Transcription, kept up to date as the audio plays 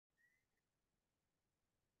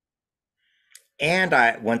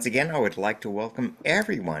And once again, I would like to welcome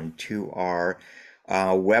everyone to our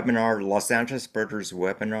webinar, Los Angeles Birders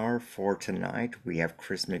webinar for tonight. We have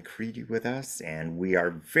Chris McCreedy with us, and we are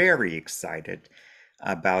very excited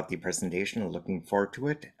about the presentation. Looking forward to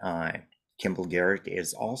it. Kimball Garrett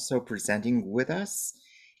is also presenting with us.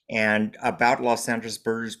 And about Los Angeles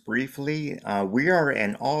Birders briefly, we are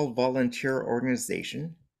an all-volunteer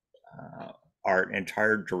organization. Our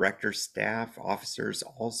entire director, staff, officers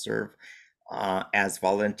all serve as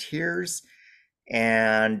volunteers,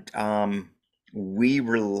 and we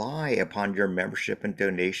rely upon your membership and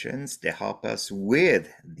donations to help us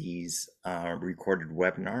with these recorded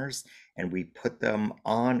webinars, and we put them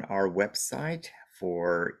on our website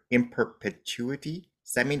for in perpetuity.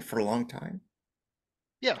 Does that mean for a long time?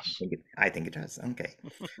 Yes. I think it does. Okay.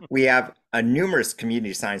 We have numerous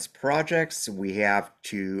community science projects. We have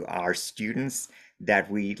to our students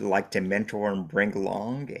that we like to mentor and bring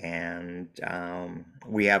along, and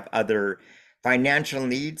we have other financial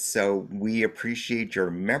needs. So we appreciate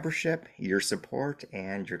your membership, your support,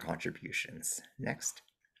 and your contributions. Next.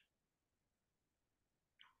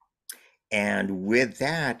 And with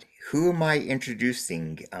that, who am I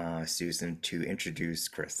introducing, Susan, to introduce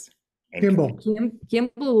Chris? And Kimball.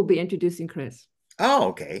 Kimball will be introducing Chris. oh,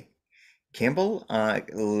 okay. Kimball,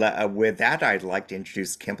 with that, I'd like to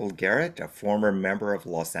introduce Kimball Garrett, a former member of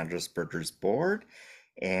Los Angeles Birders Board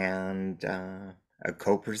and a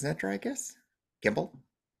co-presenter, I guess. Kimball?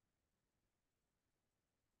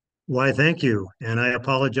 Why, thank you. And I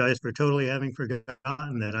apologize for totally having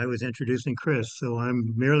forgotten that I was introducing Chris. So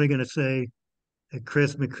I'm merely going to say that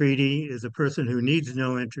Chris McCreedy is a person who needs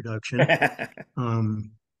no introduction.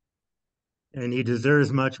 Um, and he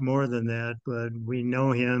deserves much more than that, but we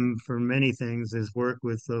know him for many things, his work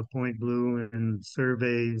with Point Blue and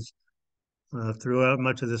surveys throughout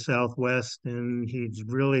much of the Southwest. And he's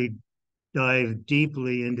really dived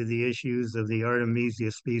deeply into the issues of the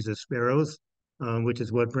Artemisiospiza sparrows, which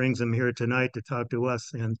is what brings him here tonight to talk to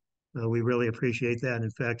us. And we really appreciate that.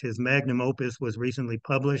 In fact, his magnum opus was recently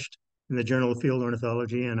published in the Journal of Field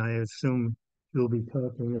Ornithology, and I assume he'll be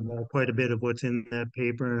talking about quite a bit of what's in that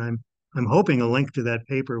paper. And I'm hoping a link to that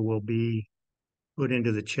paper will be put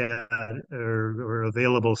into the chat or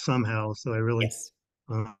available somehow. So I really Yes.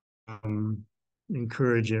 um,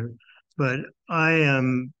 encourage it. But I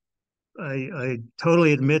am I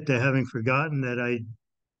totally admit to having forgotten that I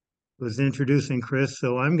was introducing Chris,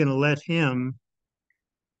 so I'm going to let him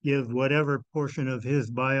give whatever portion of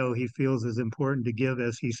his bio he feels is important to give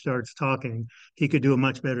as he starts talking. He could do a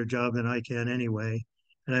much better job than I can anyway.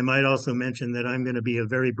 And I might also mention that I'm going to be a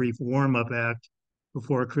very brief warm-up act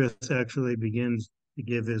before Chris actually begins to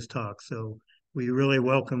give his talk. So we really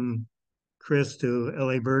welcome Chris to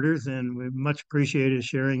LA Birders, and we much appreciate his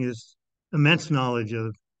sharing his immense knowledge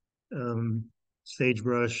of um,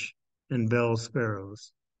 sagebrush and bell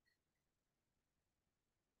sparrows.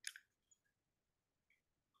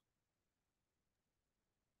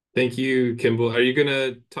 Thank you, Kimball. Are you going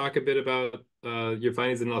to talk a bit about your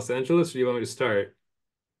findings in Los Angeles, or do you want me to start?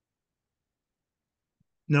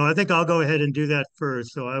 No, I think I'll go ahead and do that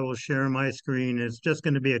first. So I will share my screen. It's just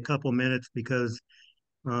going to be a couple minutes because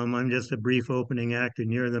I'm just a brief opening act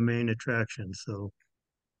and you're the main attraction. So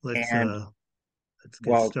let's And get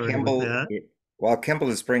while started with Kimball, that. while Kimball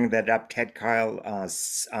is bringing that up, Ted Kyle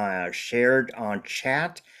shared on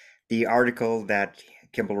chat the article that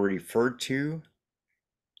Kimball referred to,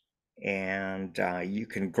 and you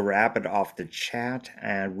can grab it off the chat,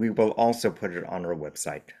 and we will also put it on our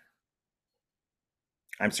website.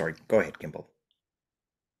 I'm sorry, go ahead, Kimball.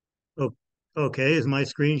 Oh, okay, is my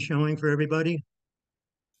screen showing for everybody?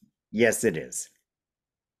 Yes, it is.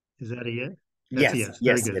 Is that a yes? Yes, That's a yes. Very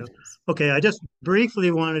yes, good. it is. Okay, I just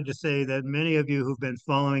briefly wanted to say that many of you who've been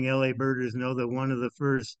following LA Birders know that one of the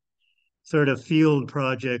first sort of field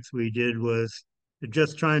projects we did was to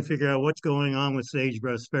just try and figure out what's going on with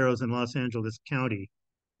sagebrush sparrows in Los Angeles County.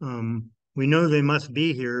 We know they must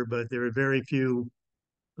be here, but there are very few,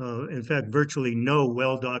 in fact, virtually no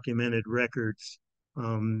well-documented records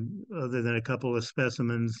other than a couple of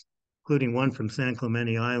specimens, including one from San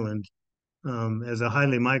Clemente Island. As a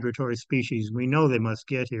highly migratory species, we know they must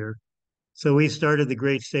get here. So we started the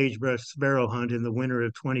Great Sagebrush Sparrow Hunt in the winter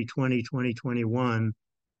of 2020, 2021,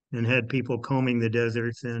 and had people combing the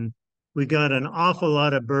deserts. And we got an awful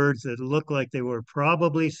lot of birds that looked like they were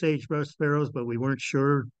probably sagebrush sparrows, but we weren't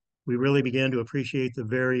sure. We really began to appreciate the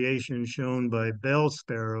variation shown by bell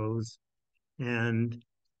sparrows. And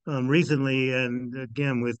recently, and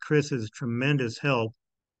again, with Chris's tremendous help,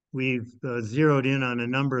 we've zeroed in on a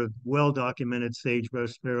number of well-documented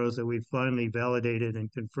sagebrush sparrows that we've finally validated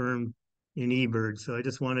and confirmed in eBird. So I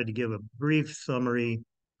just wanted to give a brief summary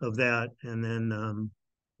of that, and then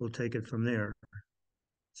we'll take it from there.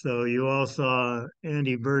 So you all saw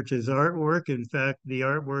Andy Birch's artwork. In fact, the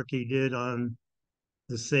artwork he did on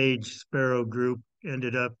the Sage Sparrow group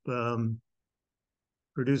ended up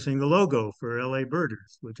producing the logo for LA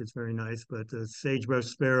Birders, which is very nice. But the Sagebrush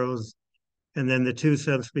Sparrows, and then the two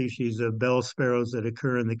subspecies of bell sparrows that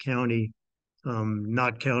occur in the county,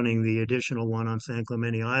 not counting the additional one on San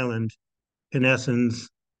Clemente Island, canescens,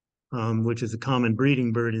 which is a common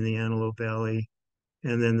breeding bird in the Antelope Valley,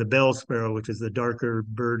 and then the bell sparrow, which is the darker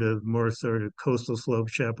bird of more sort of coastal slope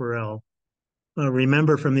chaparral.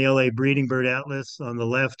 Remember from the LA Breeding Bird Atlas on the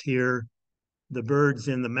left here, the birds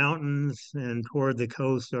in the mountains and toward the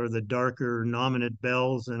coast are the darker nominate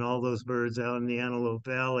bells, and all those birds out in the Antelope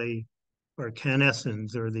Valley are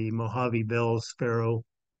canescens, or the Mohave bell sparrow.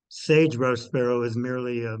 Sagebrush sparrow is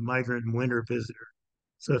merely a migrant and winter visitor.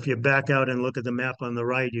 So if you back out and look at the map on the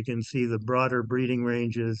right, you can see the broader breeding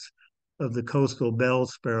ranges of the coastal bell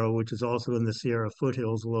sparrow, which is also in the Sierra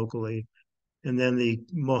foothills locally, and then the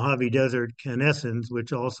Mojave Desert canescens,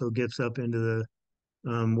 which also gets up into the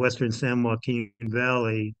western San Joaquin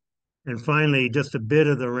Valley. And finally, just a bit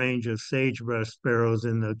of the range of sagebrush sparrows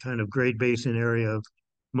in the kind of Great Basin area of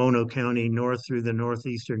Mono County north through the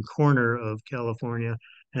northeastern corner of California,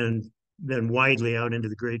 and then widely out into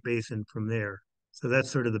the Great Basin from there. So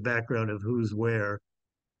that's sort of the background of who's where.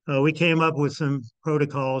 We came up with some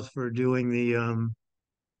protocols for doing the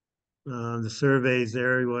surveys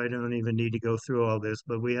there. Well, I don't even need to go through all this,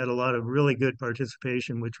 but we had a lot of really good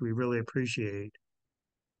participation, which we really appreciate.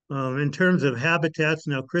 In terms of habitats,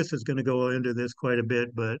 now Chris is going to go into this quite a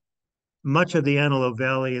bit, but much of the Antelope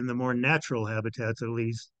Valley, and the more natural habitats at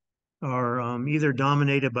least, are either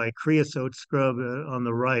dominated by creosote scrub on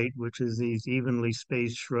the right, which is these evenly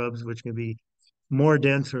spaced shrubs, which can be more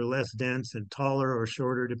dense or less dense and taller or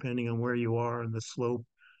shorter depending on where you are in the slope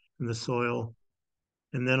and the soil.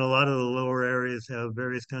 And then a lot of the lower areas have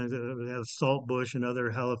various kinds of have salt bush and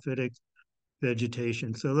other halophytic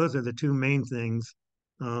vegetation. So those are the two main things.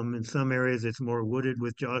 In some areas, it's more wooded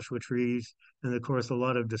with Joshua trees, and of course, a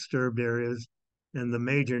lot of disturbed areas. And the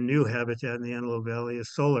major new habitat in the Antelope Valley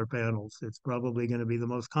is solar panels. It's probably going to be the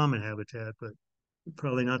most common habitat, but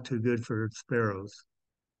probably not too good for sparrows.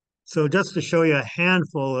 So just to show you a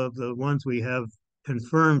handful of the ones we have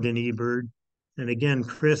confirmed in eBird, and again,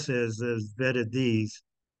 Chris has vetted these.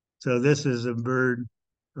 So this is a bird,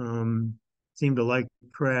 seemed to like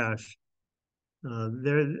crash.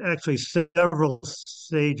 There are actually several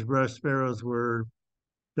sagebrush sparrows were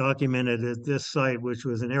documented at this site, which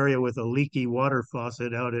was an area with a leaky water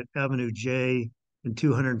faucet out at Avenue J and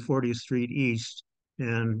 240th Street East.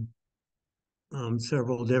 And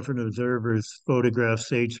several different observers photographed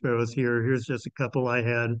sage sparrows here. Here's just a couple I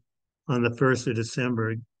had on the 1st of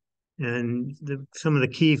December. And some of the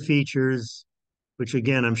key features, which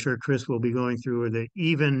again, I'm sure Chris will be going through, are the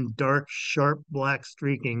even, dark, sharp black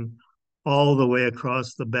streaking all the way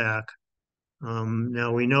across the back.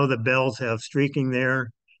 Now we know that bells have streaking there.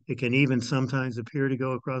 It can even sometimes appear to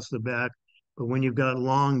go across the back, but when you've got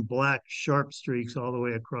long, black, sharp streaks all the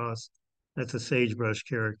way across, that's a sagebrush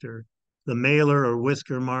character. The mailer or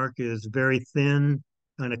whisker mark is very thin,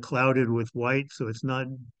 kind of clouded with white, so it's not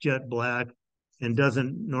jet black and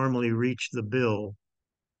doesn't normally reach the bill.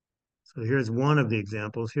 So here's one of the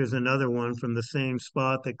examples. Here's another one from the same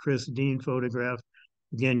spot that Chris Dean photographed.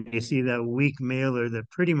 Again, you see that weak mailer that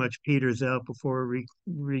pretty much peters out before it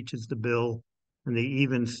reaches the bill, and the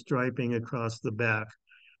even striping across the back.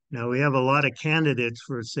 Now, we have a lot of candidates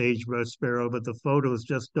for sagebrush sparrow, but the photos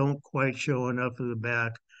just don't quite show enough of the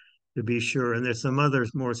back to be sure. And there's some other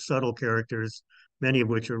more subtle characters, many of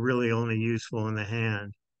which are really only useful in the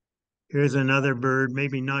hand. Here's another bird,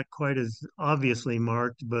 maybe not quite as obviously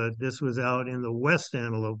marked, but this was out in the West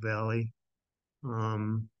Antelope Valley,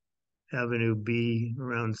 Avenue B,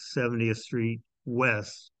 around 70th Street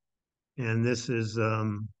West. And this is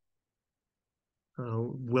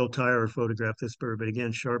Will Tyrer photographed this bird, but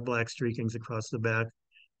again, sharp black streakings across the back.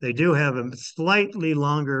 They do have a slightly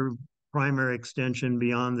longer primary extension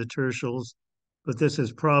beyond the tertials, but this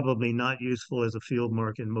is probably not useful as a field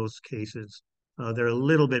mark in most cases. They're a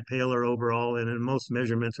little bit paler overall, and in most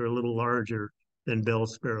measurements are a little larger than bell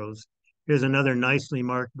sparrows. Here's another nicely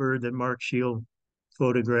marked bird that Mark Shield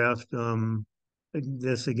photographed.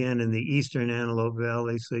 This again in the eastern Antelope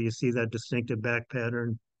Valley, so you see that distinctive back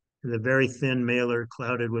pattern, and the very thin mailer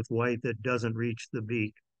clouded with white that doesn't reach the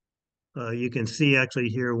beak. You can see actually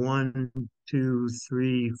here 1, 2,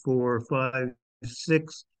 3, 4, 5,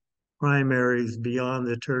 6 primaries beyond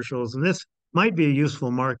the tertials, and this might be a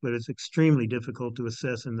useful mark, but it's extremely difficult to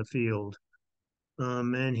assess in the field.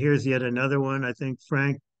 And here's yet another one. I think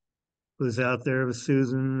Frank was out there with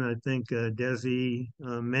Susan. I think Desi,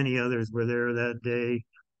 many others were there that day.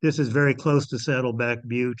 This is very close to Saddleback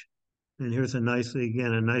Butte. And here's a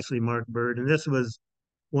nicely marked bird. And this was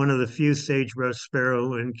one of the few sagebrush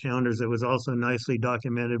sparrow encounters that was also nicely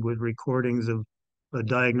documented with recordings of a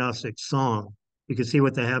diagnostic song. You can see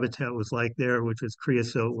what the habitat was like there, which was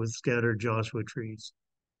creosote with scattered Joshua trees.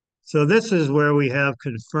 So this is where we have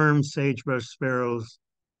confirmed sagebrush sparrows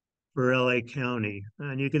for LA County.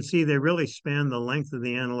 And you can see they really span the length of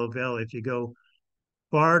the Antelope Valley. If you go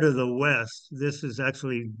far to the west, this is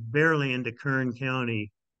actually barely into Kern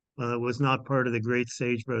County. It was not part of the Great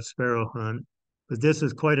Sagebrush Sparrow Hunt, but this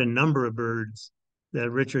is quite a number of birds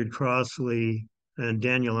that Richard Crossley and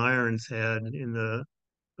Daniel Irons had in the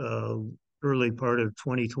uh, early part of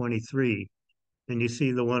 2023. And you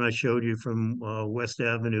see the one I showed you from West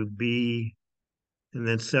Avenue B, and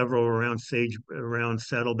then several around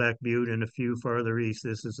Saddleback Butte and a few farther east.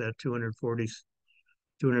 This is at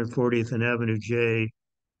 240th and Avenue J.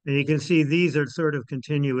 And you can see these are sort of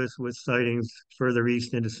continuous with sightings further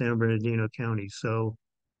east into San Bernardino County. So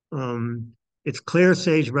it's clear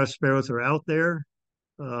sagebrush sparrows are out there,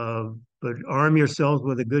 uh, but arm yourselves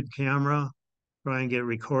with a good camera. Try and get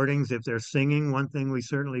recordings if they're singing. One thing we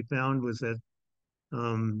certainly found was that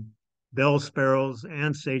um, bell sparrows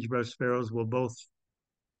and sagebrush sparrows will both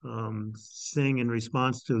sing in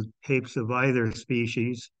response to tapes of either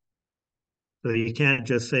species. So you can't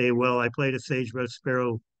just say, well, I played a sagebrush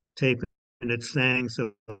sparrow tape and it sang,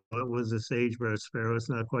 so it was a sagebrush sparrow. It's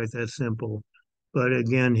not quite that simple. But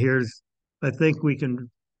again, I think we can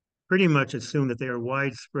pretty much assume that they are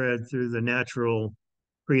widespread through the natural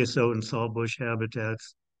creosote and saltbush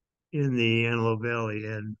habitats in the Antelope Valley.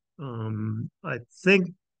 And I think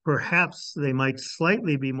perhaps they might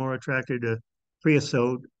slightly be more attracted to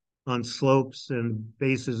creosote on slopes and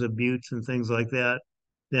bases of buttes and things like that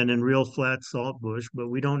than in real flat saltbush, but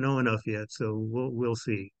we don't know enough yet, so we'll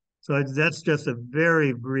see. So that's just a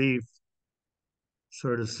very brief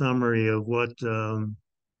sort of summary of what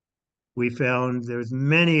we found. There's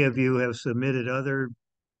many of you have submitted other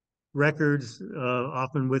records,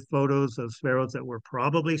 often with photos of sparrows that were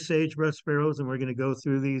probably sagebrush sparrows, and we're going to go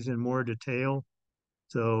through these in more detail.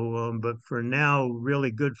 So, but for now,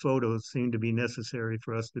 really good photos seem to be necessary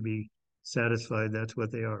for us to be satisfied that's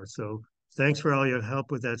what they are. So thanks for all your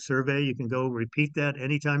help with that survey. You can go repeat that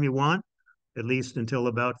anytime you want, at least until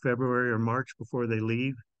about February or March before they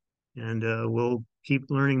leave. And we'll keep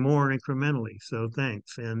learning more incrementally. So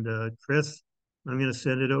thanks. And Chris, I'm going to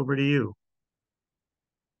send it over to you.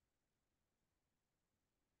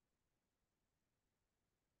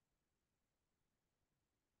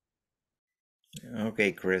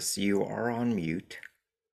 Okay, Chris, you are on mute.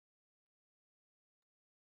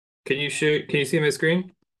 Can you see my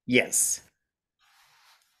screen? Yes.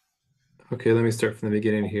 Okay, let me start from the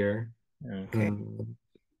beginning here. Okay.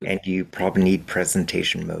 And you probably need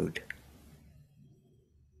presentation mode.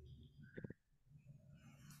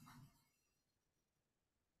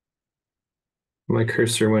 My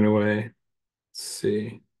cursor went away. Let's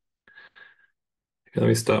see. Let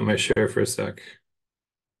me stop my share for a sec.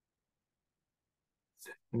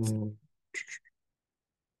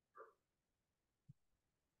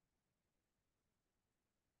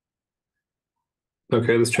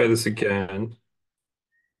 Okay, let's try this again.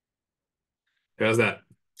 How's that?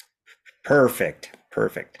 Perfect.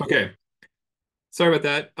 Perfect. Okay. Sorry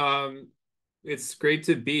about that. It's great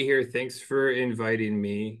to be here. Thanks for inviting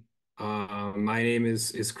me. My name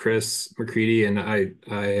is Chris McCreedy, and I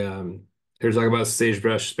here to talk about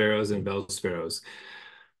sagebrush sparrows and bell sparrows.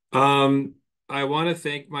 I want to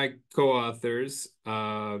thank my co-authors,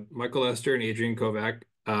 Michael Lester and Adrian Kovac.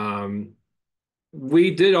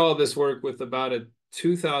 We did all this work with about a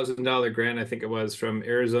 $2,000 grant, I think it was, from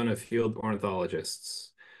Arizona field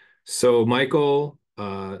ornithologists. So Michael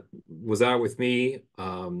was out with me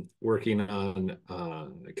working on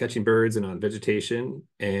catching birds and on vegetation,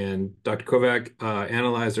 and Dr. Kovac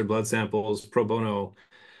analyzed their blood samples pro bono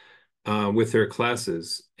with their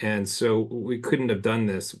classes. And so we couldn't have done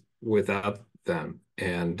this without them.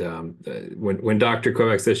 And when Dr.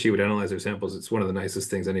 Kovac says she would analyze their samples, it's one of the nicest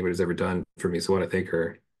things anybody's ever done for me. So I want to thank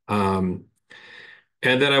her.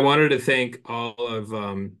 And then I wanted to thank all of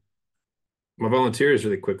my volunteers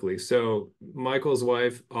really quickly. So Michael's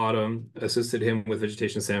wife, Autumn, assisted him with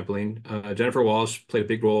vegetation sampling. Jennifer Walsh played a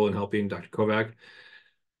big role in helping Dr. Kovac.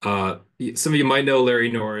 Some of you might know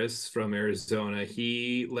Larry Norris from Arizona.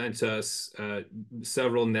 He lent us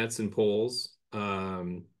several nets and poles.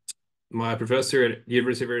 my professor at the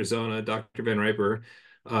University of Arizona, Dr. Van Riper,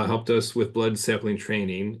 helped us with blood sampling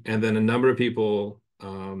training. And then a number of people,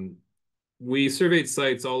 we surveyed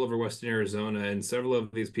sites all over Western Arizona, and several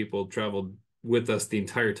of these people traveled with us the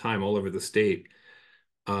entire time all over the state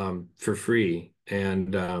for free.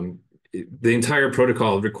 And the entire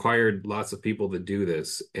protocol required lots of people to do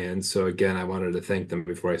this. And so again, I wanted to thank them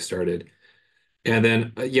before I started. And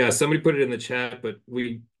then, yeah, somebody put it in the chat, but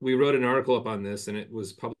we wrote an article up on this, and it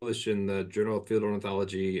was published in the Journal of Field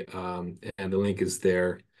Ornithology, and the link is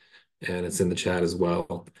there, and it's in the chat as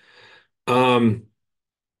well. I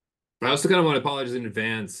also kind of want to apologize in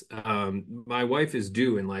advance. My wife is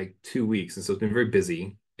due in like 2 weeks, and so it's been very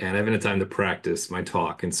busy, and I haven't had time to practice my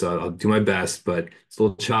talk, and so I'll do my best, but it's a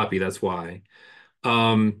little choppy, that's why.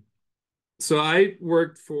 So I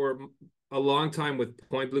worked for a long time with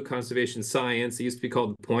Point Blue Conservation Science. It used to be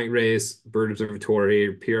called Point Reyes Bird Observatory,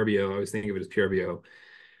 or PRBO. I always think of it as PRBO.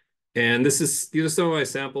 And these are some of my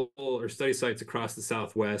sample or study sites across the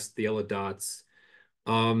Southwest, the yellow dots.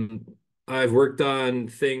 I've worked on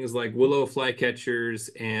things like willow flycatchers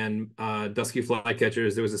and dusky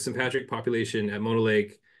flycatchers. There was a sympatric population at Mona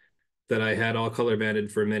Lake that I had all color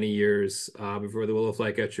banded for many years before the willow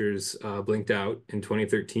flycatchers blinked out in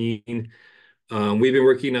 2013. We've been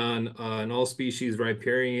working on an all-species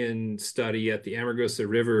riparian study at the Amargosa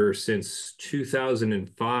River since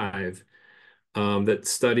 2005 that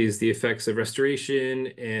studies the effects of restoration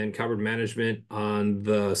and cowbird management on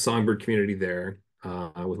the songbird community there,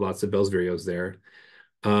 with lots of Bell's vireos there.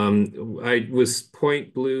 I was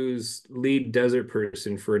Point Blue's lead desert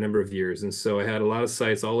person for a number of years, and so I had a lot of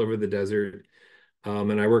sites all over the desert.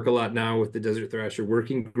 And I work a lot now with the Desert Thrasher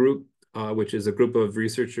Working Group, which is a group of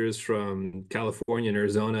researchers from California and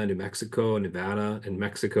Arizona, New Mexico, Nevada, and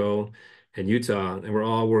Mexico, and Utah. And we're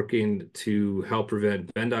all working to help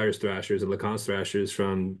prevent Bendire's thrashers and LeConte's thrashers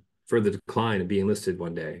from further decline and being listed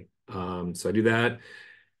one day. So I do that.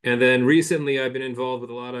 And then recently, I've been involved with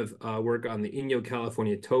a lot of work on the Inyo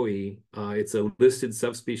California towhee. It's a listed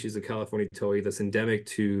subspecies of California towhee that's endemic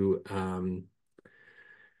to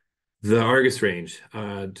the Argus Range,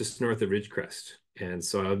 just north of Ridgecrest. And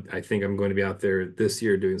so I think I'm going to be out there this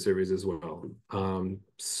year doing surveys as well. And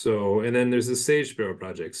then there's the Sage Sparrow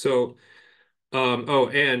project. So,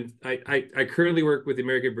 and I currently work with the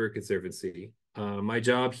American Bird Conservancy. My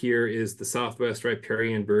job here is the Southwest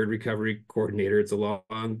Riparian Bird Recovery Coordinator. It's a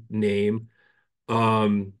long name.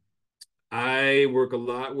 I work a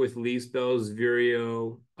lot with leaf Bell's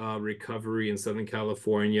vireo recovery in Southern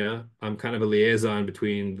California. I'm kind of a liaison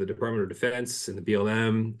between the Department of Defense and the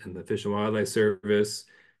BLM and the Fish and Wildlife Service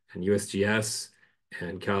and USGS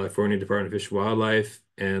and California Department of Fish and Wildlife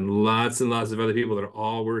and lots of other people that are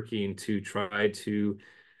all working to try to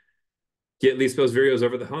get leaf Bell's vireos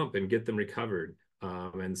over the hump and get them recovered.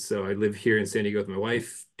 And so I live here in San Diego with my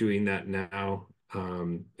wife doing that now.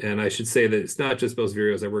 And I should say that it's not just Bell's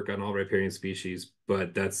vireos. I work on all riparian species,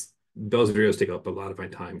 but Bell's vireos take up a lot of my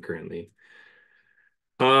time currently.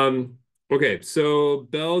 Okay, so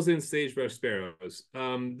Bell's and Sagebrush Sparrows.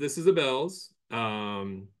 This is a Bell's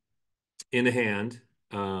in the hand.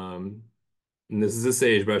 And this is a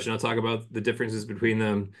sagebrush, and I'll talk about the differences between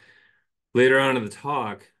them later on in the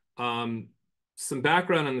talk. Some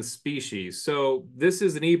background on the species. So this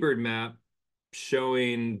is an eBird map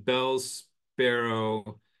showing Bell's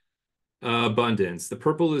sparrow abundance. The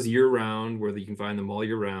purple is year-round, where you can find them all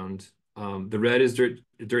year-round. The red is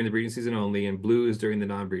during the breeding season only, and blue is during the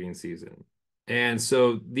non-breeding season. And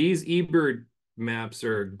so these eBird maps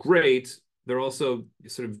are great. They're also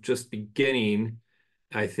sort of just beginning,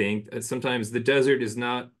 I think. Sometimes the desert is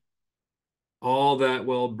not all that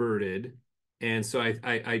well birded. And so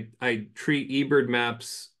I treat eBird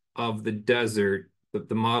maps of the desert,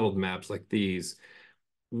 the modeled maps like these,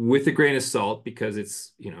 with a grain of salt because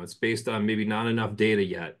it's based on maybe not enough data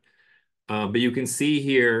yet. But you can see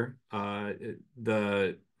here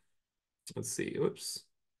let's see, whoops.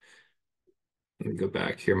 Let me go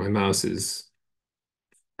back here. My mouse is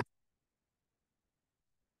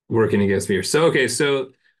working against me here. So, okay,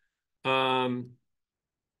 so well,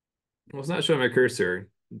 it's not showing my cursor.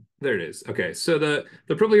 There it is. Okay, so the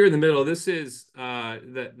purple here in the middle, this is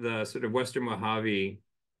the sort of Western Mohave,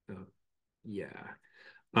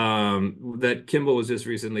 that Kimball was just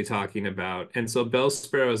recently talking about. And so Bell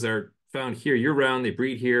sparrows are found here year-round. They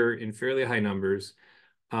breed here in fairly high numbers.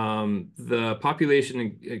 The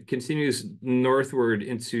population continues northward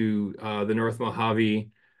into the North Mohave.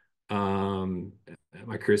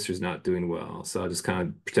 My cursor's not doing well, so I'll just kind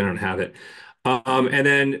of pretend I don't have it. And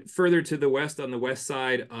then further to the west, on the west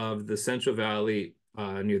side of the Central Valley,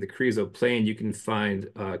 near the Carrizo Plain, you can find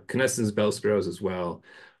canescens bell sparrows as well.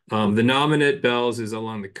 The nominate bells is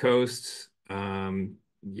along the coast.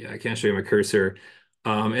 Yeah, I can't show you my cursor.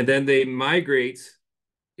 And then they migrate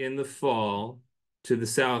in the fall to the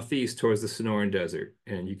southeast towards the Sonoran Desert.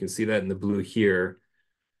 And you can see that in the blue here.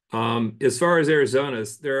 As far as Arizona,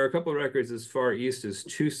 there are a couple of records as far east as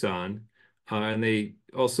Tucson, and they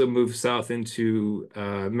also move south into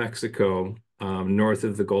Mexico, north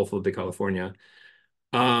of the Gulf of California.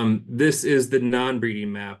 This is the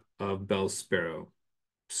non-breeding map of Bell Sparrow.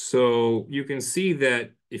 So you can see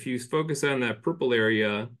that if you focus on that purple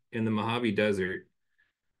area in the Mohave Desert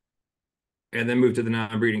and then move to the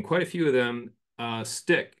non-breeding, quite a few of them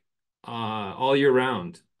stick all year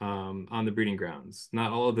round on the breeding grounds.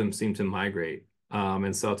 Not all of them seem to migrate.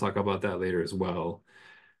 And so I'll talk about that later as well.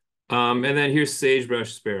 And then here's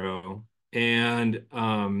Sagebrush Sparrow. And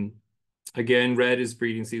again, red is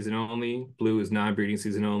breeding season only, blue is non-breeding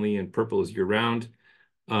season only, and purple is year-round.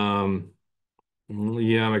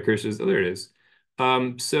 Yeah, my cursor's, oh, there it is.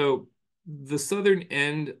 So the southern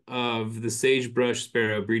end of the sagebrush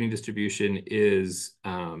sparrow breeding distribution is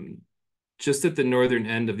just at the northern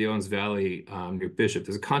end of the Owens Valley near Bishop.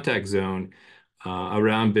 There's a contact zone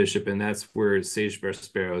around Bishop, and that's where sagebrush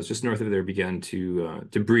sparrows just north of there began to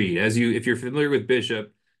breed. If you're familiar with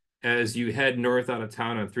Bishop, as you head north out of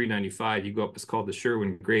town on 395, you go up what's called the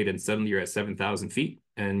Sherwin Grade, and suddenly you're at 7,000 feet,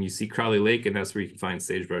 and you see Crowley Lake, and that's where you can find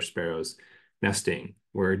sagebrush sparrows nesting.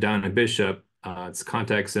 Where down in Bishop, it's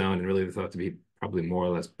contact zone, and really they're thought to be probably more or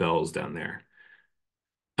less bells down there.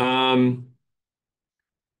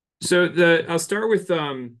 So I'll start with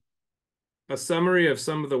a summary of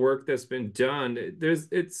some of the work that's been done.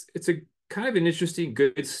 It's a kind of an interesting,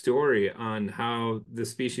 good story on how the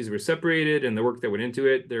species were separated and the work that went into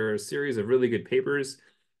it. There are a series of really good papers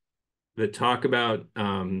that talk about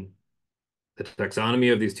the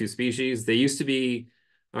taxonomy of these two species. They used to be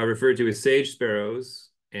referred to as sage sparrows,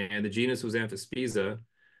 and the genus was Artemisiospiza.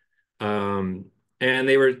 And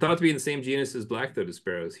they were thought to be in the same genus as black-throated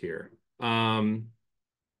sparrows here.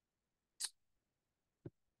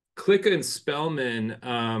 Klicka and Spellman,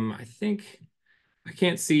 I think, I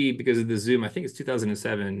can't see because of the zoom, I think it's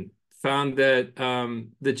 2007, found that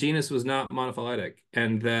the genus was not monophyletic,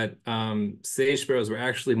 and that sage sparrows were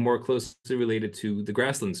actually more closely related to the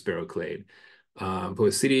grassland sparrow clade,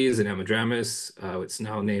 Poecites and Ammodramus, it's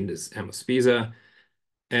now named as Artemisiospiza,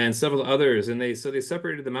 and several others, and they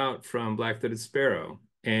separated them out from black-throated sparrow.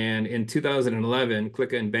 And in 2011,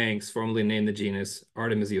 Klicka and Banks formally named the genus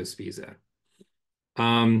Artemisiospiza.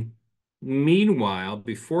 Meanwhile,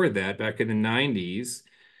 before that, back in the 90s,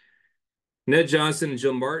 Ned Johnson and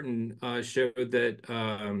Jill Martin showed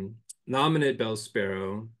that nominate bell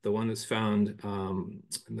sparrow, the one that's found in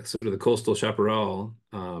sort of the coastal chaparral,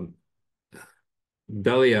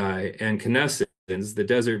 belli and canescens, the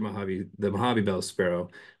desert Mohave, the Mohave bell sparrow,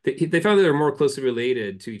 they found that they were more closely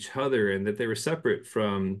related to each other and that they were separate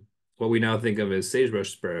from what we now think of as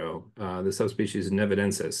sagebrush sparrow, the subspecies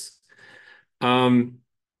nevadensis.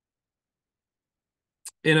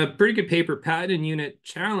 In a pretty good paper, Patton and Unit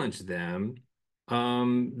challenged them.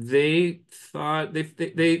 They thought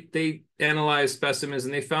they analyzed specimens,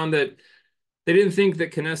 and they found that they didn't think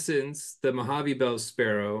that canescens, the Mohave bell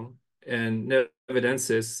sparrow, and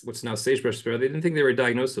nevadensis, what's now sagebrush sparrow, they didn't think they were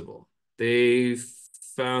diagnosable. They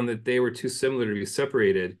found that they were too similar to be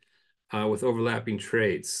separated with overlapping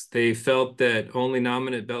traits. They felt that only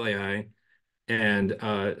nominate belli and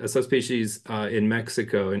a subspecies in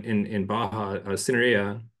Mexico, in Baja,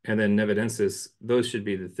 Cinerea, and then nevadensis, those should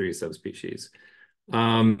be the three subspecies.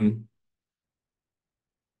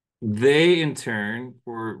 They, in turn,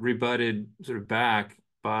 were rebutted sort of back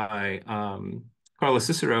by Carlos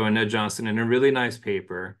Cicero and Ned Johnson in a really nice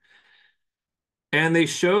paper. And they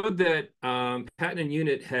showed that Patton and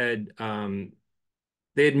Unit they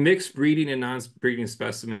had mixed breeding and non-breeding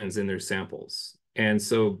specimens in their samples. And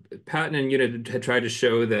so Patton and Unit had tried to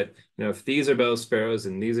show that, if these are bell sparrows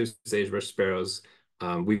and these are sagebrush sparrows,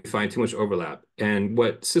 we find too much overlap. And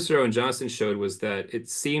what Cicero and Johnson showed was that it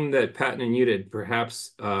seemed that Patton and Unit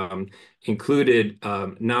perhaps included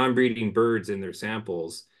non-breeding birds in their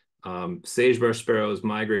samples. Sagebrush sparrows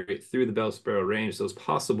migrate through the bell sparrow range, so it's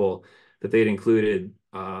possible that they'd included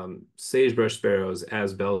sagebrush sparrows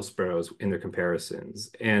as bell sparrows in their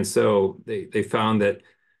comparisons. And so they found that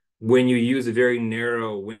when you use a very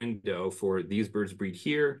narrow window for these birds breed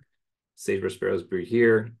here, sagebrush sparrows breed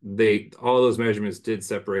here, all those measurements did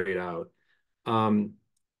separate out.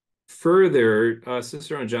 Further,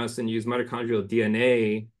 Cicero and Johnson used mitochondrial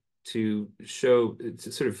DNA to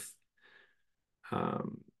sort of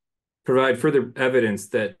provide further evidence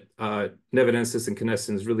that nevadensis and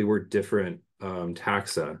canescens really were different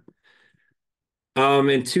taxa.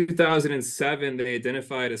 In 2007, they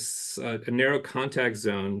identified a narrow contact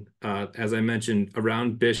zone, as I mentioned,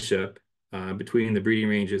 around Bishop, between the breeding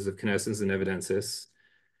ranges of canescens and nevadensis.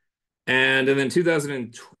 And then in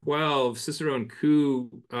 2012, Cicero and Koo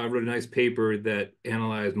wrote a nice paper that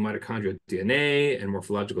analyzed mitochondrial DNA and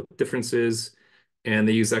morphological differences. And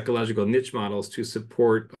they used ecological niche models to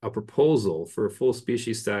support a proposal for full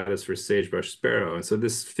species status for sagebrush sparrow. And so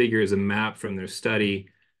this figure is a map from their study.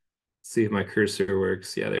 See if my cursor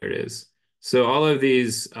works. Yeah, there it is. So all of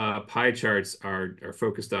these pie charts are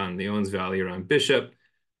focused on the Owens Valley around Bishop.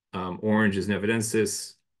 Orange is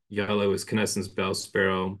nevadensis. Yellow is canescens bell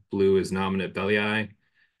sparrow. Blue is nominate belli.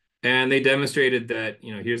 And they demonstrated that,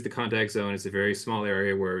 here's the contact zone. It's a very small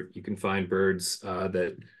area where you can find birds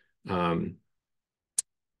that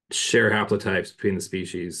share haplotypes between the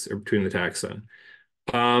species or between the taxa.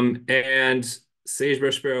 And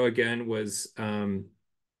sagebrush sparrow again was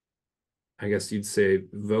I guess you'd say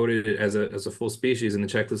voted as a full species in the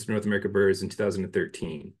checklist of North America birds in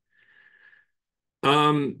 2013.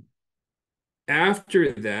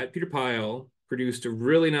 After that, Peter Pyle produced a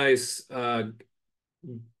really nice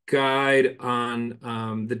guide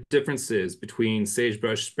on the differences between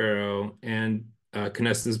sagebrush sparrow and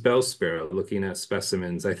canescens bell sparrow, looking at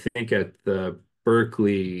specimens, I think at the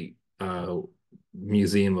Berkeley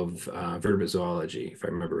Museum of Vertebrate Zoology, if I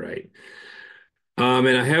remember right. And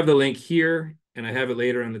I have the link here, and I have it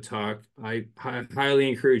later on the talk. I highly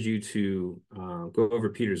encourage you to go over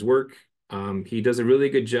Peter's work. He does a really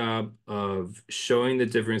good job of showing the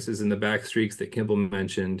differences in the back streaks that Kimball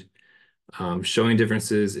mentioned, showing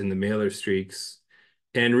differences in the mailer streaks,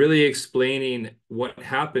 and really explaining what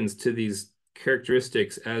happens to these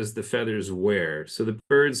characteristics as the feathers wear. So the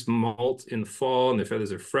birds molt in the fall and the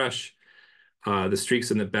feathers are fresh. The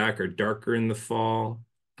streaks in the back are darker in the fall.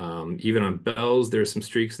 Even on bells, there are some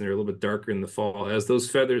streaks and they're a little bit darker in the fall. As those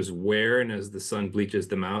feathers wear and as the sun bleaches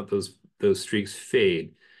them out, those streaks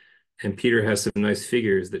fade. And Peter has some nice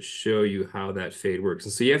figures that show you how that fade works.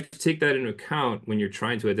 And so you have to take that into account when you're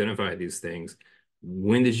trying to identify these things.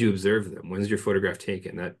 When did you observe them? When's your photograph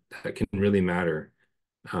taken? That can really matter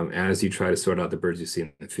as you try to sort out the birds you see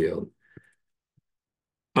in the field.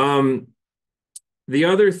 The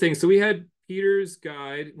other thing, so we had Peter's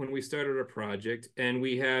guide when we started our project, and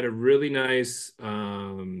we had a really nice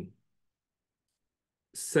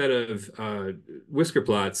set of whisker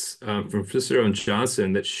plots from Cicero and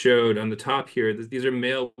Johnson that showed on the top here that these are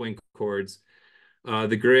male wing chords.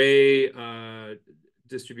 The gray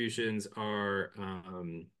distributions are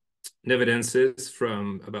nevadensis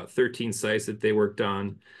from about 13 sites that they worked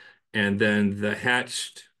on. And then the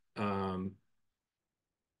hatched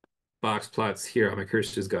box plots here. Oh, my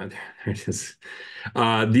cursor's gone. There it is.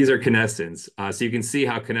 These are canescens. So you can see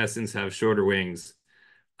how canescens have shorter wings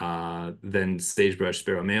than sagebrush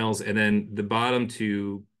sparrow males. And then the bottom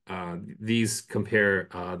two, these compare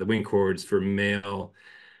the wing chords for male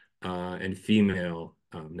and female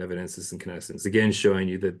nevadensis and canescens. Again, showing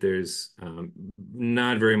you that there's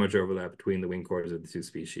not very much overlap between the wing chords of the two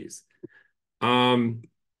species.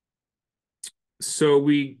 So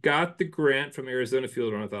we got the grant from Arizona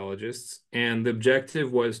field ornithologists, and the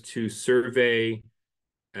objective was to survey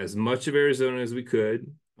as much of Arizona as we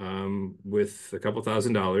could with a couple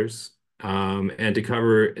 $1,000 and to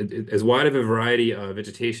cover as wide of a variety of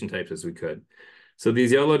vegetation types as we could. So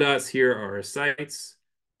these yellow dots here are our sites.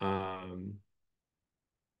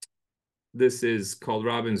 This is called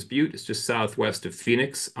Robbins Butte. It's just southwest of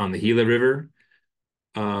Phoenix on the Gila River.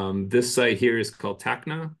 This site here is called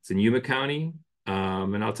Tacna. It's in Yuma County.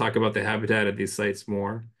 And I'll talk about the habitat of these sites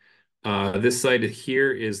more. This site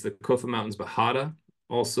here is the Kofa Mountains Bajada,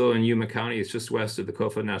 also in Yuma County. It's just west of the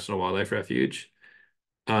Kofa National Wildlife Refuge.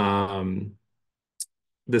 The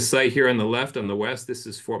site here on the left, on the west, this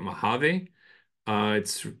is Fort Mohave.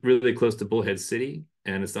 It's really close to Bullhead City,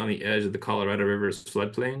 and it's on the edge of the Colorado River's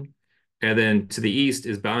floodplain. And then to the east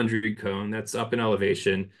is Boundary Cone. That's up in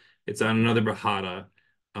elevation. It's on another Bajada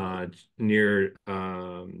near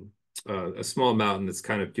a small mountain that's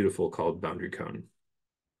kind of beautiful called Boundary Cone.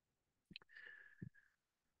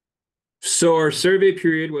 So our survey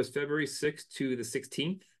period was February 6th to the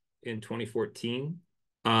 16th in 2014.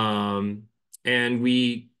 And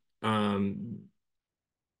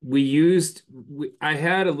I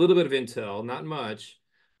had a little bit of intel, not much,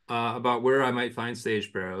 about where I might find sage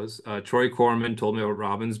sparrows. Troy Corman told me about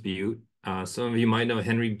Robbins Butte. Some of you might know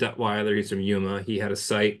Henry Duttweiler. He's from Yuma. He had a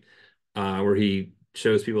site where he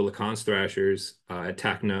shows people the Conch thrashers at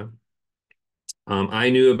Tacna. I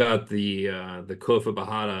knew about the Kofa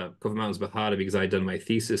Mountains Bajada because I had done my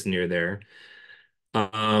thesis near there.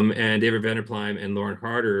 And David Vanderplein and Lauren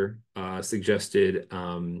Harder suggested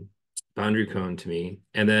boundary cone to me.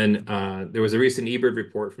 And then there was a recent eBird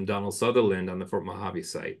report from Donald Sutherland on the Fort Mohave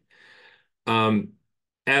site.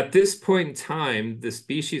 At this point in time, the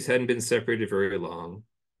species hadn't been separated very long.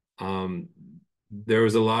 There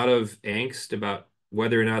was a lot of angst about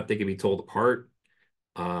whether or not they could be told apart.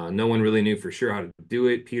 No one really knew for sure how to do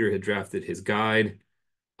it. Peter had drafted his guide.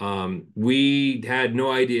 We had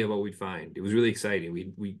no idea what we'd find. It was really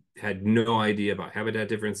exciting. We had no idea about habitat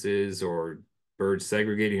differences or birds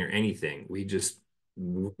segregating or anything. We just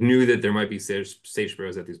knew that there might be sage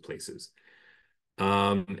sparrows at these places.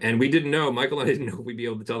 And we didn't know, Michael and I didn't know if we'd be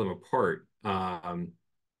able to tell them apart.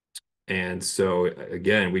 And so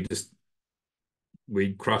again,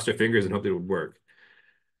 we crossed our fingers and hoped it would work.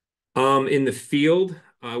 In the field,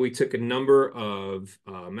 we took a number of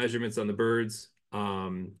measurements on the birds.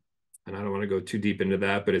 And I don't want to go too deep into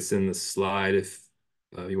that, but it's in the slide if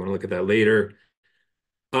you want to look at that later.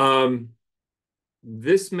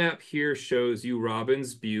 This map here shows you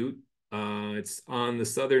Robbins Butte. It's on the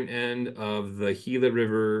southern end of the Gila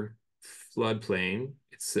River floodplain.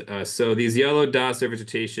 It's so these yellow dots are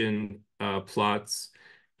vegetation plots,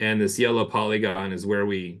 and this yellow polygon is where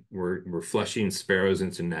we're flushing sparrows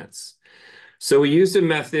into nets. So we used a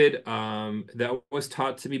method that was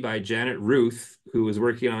taught to me by Janet Ruth, who was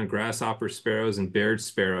working on grasshopper sparrows and Baird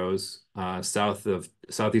sparrows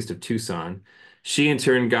southeast of Tucson. She in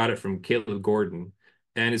turn got it from Caleb Gordon.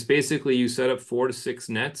 And it's basically you set up 4 to 6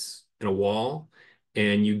 nets in a wall,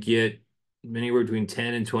 and you get anywhere between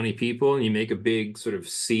 10 and 20 people, and you make a big sort of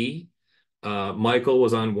C. Michael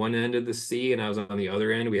was on one end of the C, and I was on the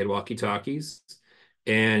other end. We had walkie-talkies,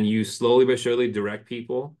 and you slowly but surely direct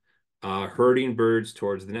people herding birds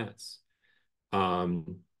towards the nets.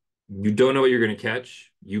 You don't know what you're going to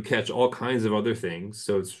catch. You catch all kinds of other things,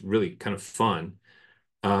 so it's really kind of fun.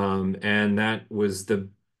 And that was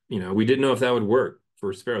we didn't know if that would work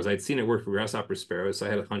for sparrows. I'd seen it work for grasshopper sparrows, so I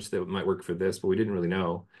had a hunch that it might work for this, but we didn't really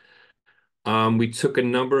know. We took a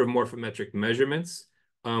number of morphometric measurements.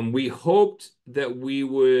 We hoped that we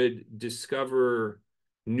would discover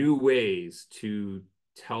new ways to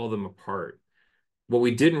tell them apart. What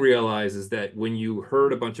we didn't realize is that when you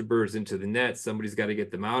herd a bunch of birds into the nets, somebody's got to get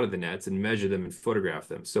them out of the nets and measure them and photograph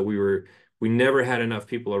them. So we never had enough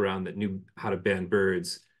people around that knew how to band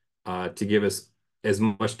birds to give us as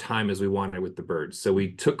much time as we wanted with the birds. So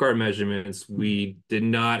we took our measurements. We did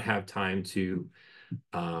not have time to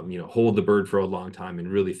hold the bird for a long time and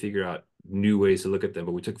really figure out new ways to look at them.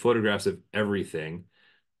 But we took photographs of everything.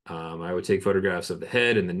 I would take photographs of the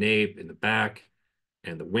head and the nape and the back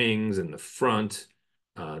and the wings and the front,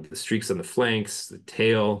 the streaks on the flanks, the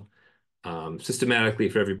tail, systematically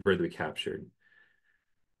for every bird that we captured.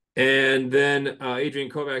 And then Adrienne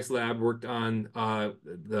Kovac's lab worked on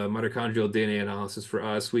the mitochondrial DNA analysis for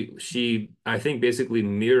us. She, I think, basically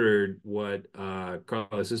mirrored what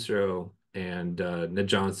Carla Cicero and Ned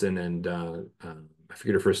Johnson and I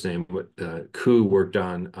forget her first name, what Koo worked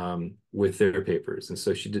on with their papers. And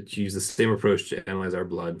so she used the same approach to analyze our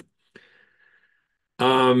blood.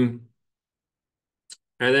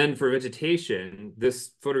 And then for vegetation,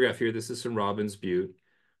 this photograph here, this is from Robbins Butte.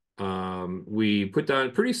 We put down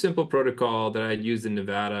a pretty simple protocol that I used in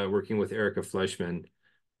Nevada working with Erica Fleischman,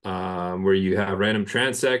 where you have random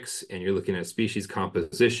transects and you're looking at species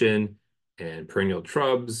composition and perennial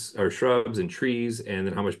shrubs and trees, and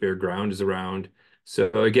then how much bare ground is around.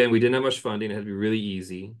 So again, we didn't have much funding. It had to be really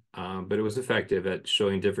easy, but it was effective at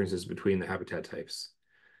showing differences between the habitat types.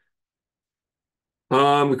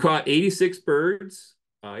 We caught 86 birds.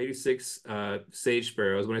 86 sage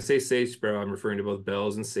sparrows. When I say sage sparrow, I'm referring to both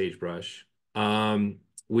bells and sagebrush.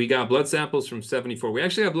 We got blood samples from 74. We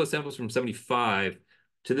actually got blood samples from 75.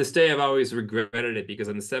 To this day, I've always regretted it because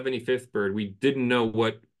on the 75th bird, we didn't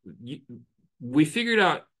know we figured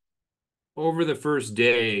out over the first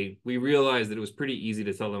day, we realized that it was pretty easy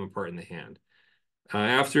to tell them apart in the hand.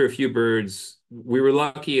 After a few birds, we were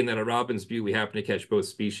lucky in that at Robbins Butte, we happened to catch both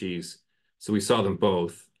species. So we saw them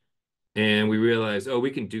both. And we realized, oh,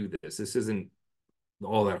 we can do this. This isn't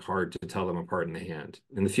all that hard to tell them apart in the hand.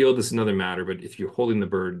 In the field, this is another matter, but if you're holding the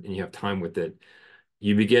bird and you have time with it,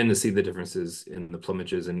 you begin to see the differences in the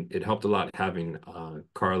plumages. And it helped a lot having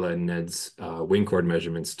Carla and Ned's wing chord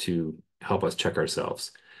measurements to help us check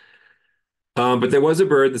ourselves. But there was a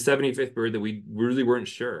bird, the 75th bird, that we really weren't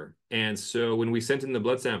sure. And so when we sent in the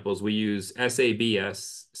blood samples, we used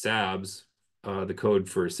SABS, SABS, the code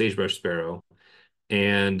for sagebrush sparrow,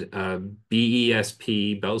 and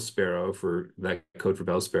BESP, bell sparrow, for that code for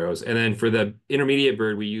bell sparrows. And then for the intermediate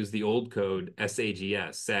bird, we used the old code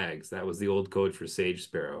SAGS, SAGS. That was the old code for sage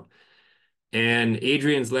sparrow. And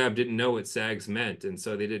Adrian's lab didn't know what SAGs meant, and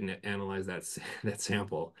so they didn't analyze that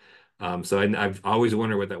sample. So I've always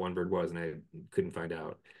wondered what that one bird was, and I couldn't find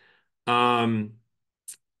out.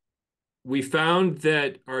 We found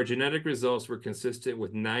that our genetic results were consistent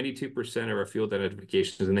with 92% of our field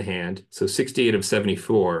identifications in the hand, so 68 of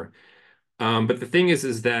 74. But the thing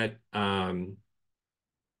is that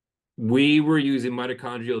we were using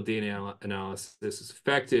mitochondrial DNA analysis. It's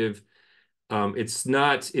effective.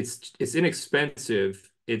 It's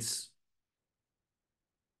inexpensive.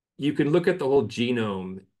 You can look at the whole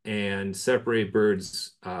genome and separate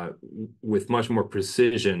birds with much more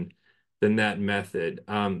precision than that method.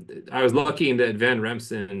 I was lucky that Van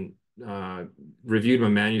Remsen reviewed my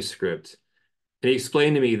manuscript, and he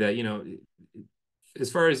explained to me that,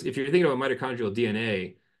 as far as if you're thinking about mitochondrial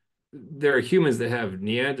DNA, there are humans that have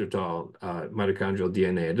Neanderthal mitochondrial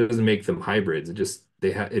DNA. It doesn't make them hybrids.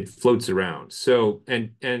 It floats around. So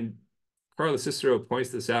and Carla Cicero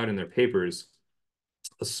points this out in their papers.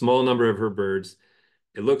 A small number of her birds.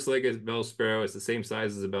 It looks like a bell sparrow. It's the same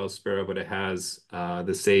size as a bell sparrow, but it has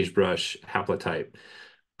the sagebrush haplotype.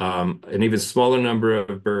 An even smaller number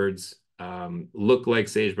of birds look like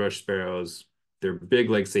sagebrush sparrows. They're big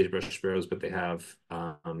like sagebrush sparrows, but they have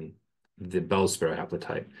the bell sparrow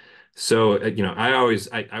haplotype. So,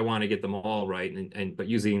 I want to get them all right, but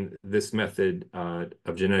using this method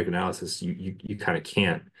of genetic analysis, you kind of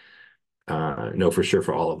can't know for sure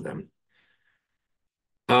for all of them.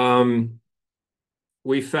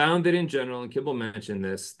 We found that in general, and Kimball mentioned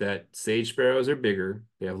this, that sage sparrows are bigger.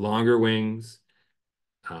 They have longer wings.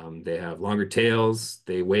 They have longer tails.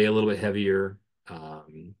 They weigh a little bit heavier.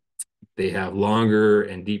 They have longer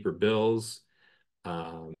and deeper bills.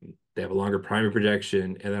 They have a longer primary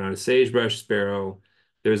projection. And then on a sagebrush sparrow,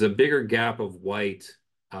 there's a bigger gap of white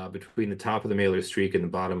between the top of the malar streak and the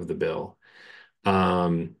bottom of the bill.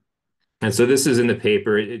 And so this is in the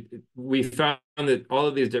paper. We found that all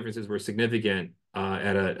of these differences were significant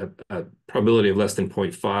at a probability of less than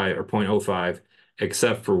 0.5 or 0.05,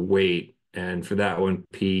 except for weight. And for that one,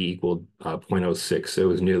 P equaled 0.06, so it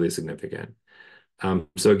was nearly significant.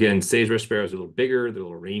 So again, sagebrush sparrows are a little bigger, they're a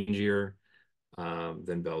little rangier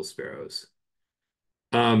than bell sparrows.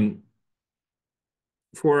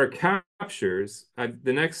 For our captures,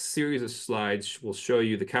 the next series of slides will show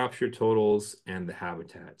you the capture totals and the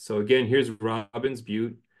habitat. So again, here's Robbins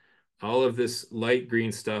Butte. All of this light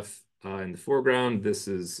green stuff in the foreground. This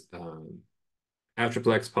is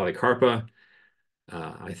Atriplex polycarpa.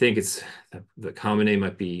 I think the common name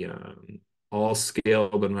might be all scale,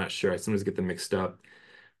 but I'm not sure. I sometimes get them mixed up.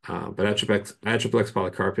 But Atriplex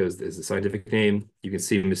polycarpa is the scientific name. You can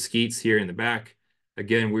see mesquites here in the back.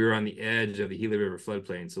 Again, we were on the edge of the Gila River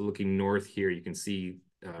floodplain. So looking north here, you can see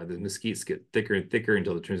the mesquites get thicker and thicker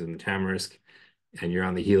until it turns into tamarisk, and you're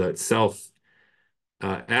on the Gila itself.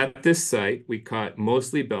 At this site, we caught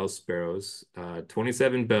mostly bell sparrows,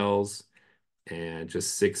 27 bells, and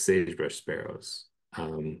just 6 sagebrush sparrows.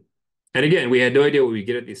 And again, we had no idea what we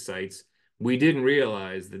get at these sites. We didn't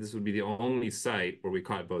realize that this would be the only site where we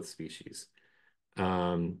caught both species.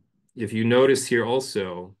 If you notice here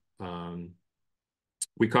also,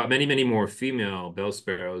 we caught many, many more female bell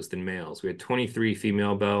sparrows than males. We had 23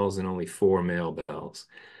 female bells and only 4 male bells.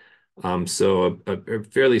 So a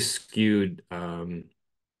fairly skewed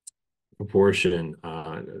proportion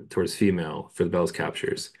towards female for the bells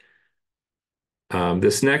captures.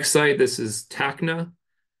 This next site, this is Tacna,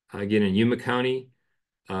 again in Yuma County.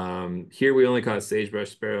 Here we only caught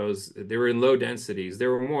sagebrush sparrows. They were in low densities.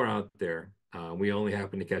 There were more out there. We only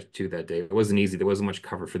happened to catch 2 that day. It wasn't easy. There wasn't much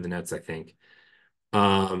cover for the nets, I think.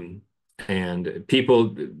 And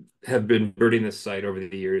people have been birding this site over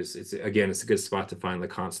the years. It's a good spot to find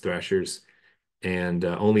LeConte's thrashers, and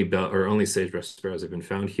only sagebrush sparrows have been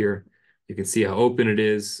found here. You can see how open it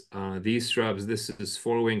is. These shrubs, this is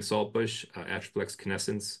 4-wing saltbush, Atriplex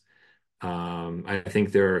canescens. I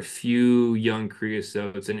think there are a few young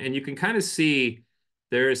creosotes, and you can kind of see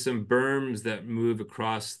there are some berms that move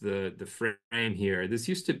across the frame here. This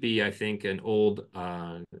used to be, I think, an old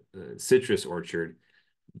citrus orchard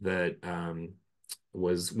that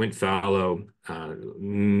went fallow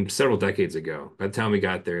several decades ago. By the time we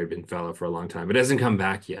got there, it had been fallow for a long time. It hasn't come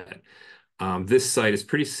back yet. This site is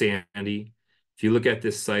pretty sandy. If you look at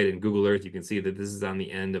this site in Google Earth, you can see that this is on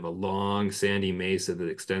the end of a long sandy mesa that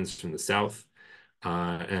extends from the south.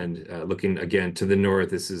 Looking again to the north,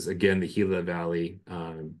 this is again the Gila Valley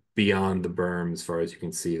beyond the berm as far as you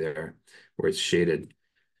can see there, where it's shaded.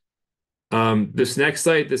 This next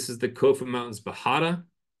site, this is the Kofa Mountains Bajada.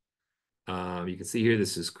 You can see here,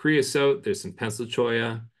 this is creosote. There's some pencil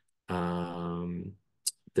cholla.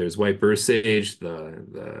 There's white burst sage,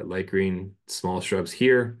 the light green small shrubs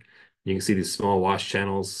here. You can see these small wash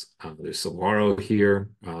channels. There's saguaro here.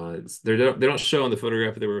 They don't show in the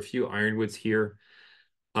photograph, but there were a few ironwoods here.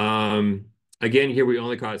 Again, here we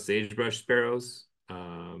only caught sagebrush sparrows.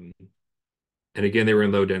 And again, they were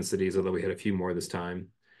in low densities, although we had a few more this time.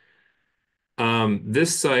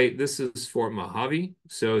 This site, this is Fort Mohave.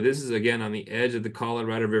 So this is again on the edge of the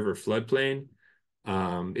Colorado River floodplain.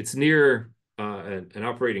 It's near an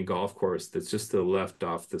operating golf course that's just to the left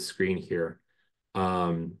off the screen here.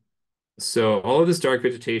 So all of this dark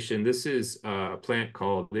vegetation, this is a plant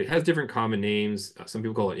called, it has different common names. Some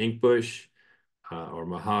people call it inkbush or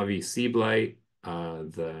Mohave sea blight.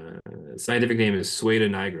 The scientific name is Sueda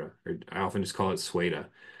nigra, or I often just call it Sueda.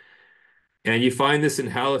 And you find this in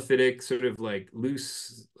halophytic, sort of like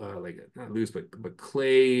loose, like not loose, but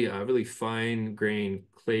clay, really fine grained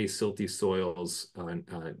clay, silty soils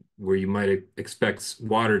where you might expect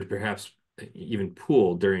water to perhaps even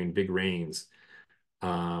pool during big rains.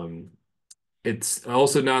 It's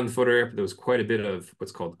also not in the photograph, but there was quite a bit of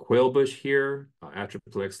what's called quail bush here,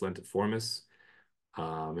 Atroplex lentiformis.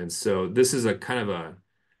 And so this is a kind of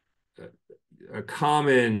a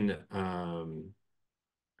common, I don't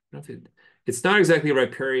know if it's not exactly a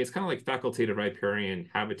riparian. It's kind of like facultative riparian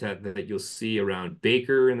habitat that you'll see around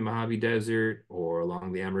Baker in the Mojave Desert or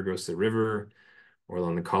along the Amargosa River or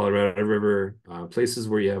along the Colorado River, places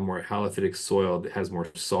where you have more halophytic soil that has more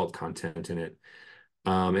salt content in it.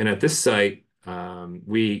 And at this site,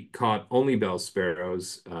 we caught only bell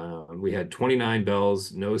sparrows. We had 29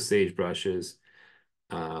 bells, no sagebrushes.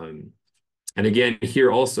 And again,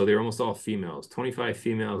 here also, they're almost all females, 25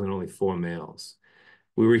 females and only 4 males.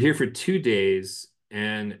 We were here for 2 days,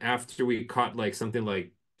 and after we caught like something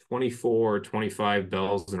like 24 or 25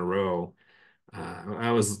 bells in a row,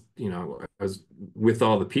 I was with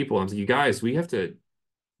all the people. I was like, you guys, we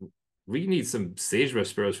need some sagebrush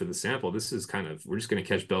sparrows for the sample. This is we're just going to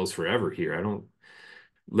catch bells forever here.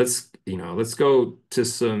 Let's go to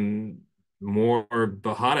some more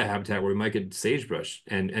Bahada habitat where we might get sagebrush.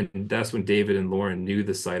 And that's when David and Lauren knew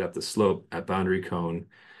the site up the slope at Boundary Cone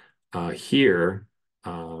here.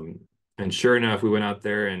 And sure enough, we went out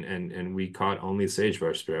there and we caught only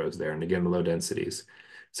sagebrush sparrows there, and again, the low densities.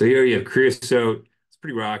 So here you have creosote. It's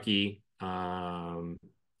pretty rocky.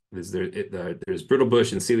 There's brittle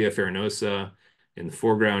bush and Celia farinosa in the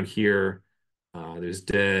foreground here. There's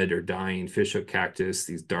dead or dying fishhook cactus,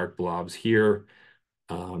 these dark blobs here.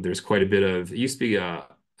 There's quite a bit of, it used to be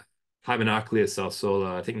Hymenoclea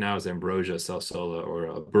salsola. I think now it's Ambrosia salsola or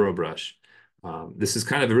a burrow brush. This is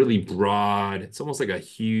kind of a really broad, it's almost like a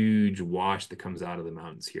huge wash that comes out of the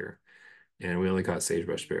mountains here. And we only caught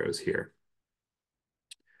sagebrush sparrows here.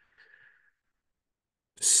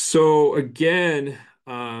 So again,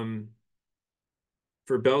 for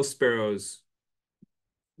bell sparrows,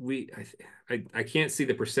 I can't see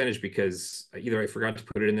the percentage because either I forgot to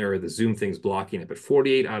put it in there or the Zoom thing's blocking it, but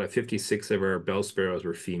 48 out of 56 of our bell sparrows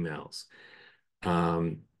were females.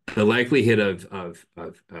 The likelihood of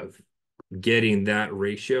getting that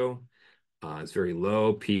ratio is very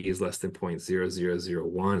low. P is less than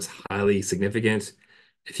 0.0001. It's highly significant.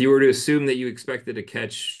 If you were to assume that you expected to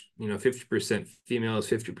catch 50% females,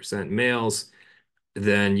 50% males,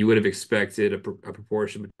 then you would have expected a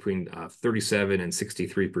proportion between 37 and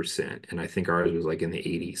 63%. And I think ours was like in the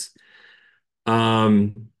 80s.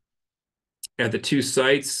 At the 2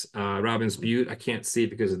 sites, Robbins Butte, I can't see it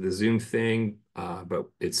because of the Zoom thing, but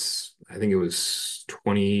I think it was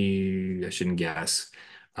 20, I shouldn't guess,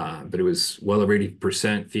 but it was well over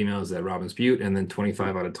 80% females at Robbins Butte, and then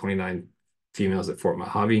 25 out of 29 females at Fort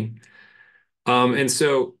Mohave. And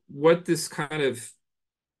so what this kind of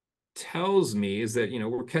tells me is that,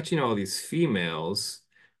 we're catching all these females.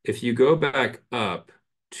 If you go back up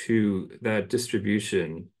to that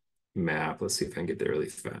distribution map, let's see if I can get there really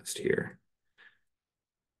fast here.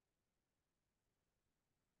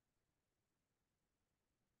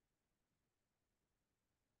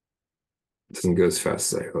 Doesn't go as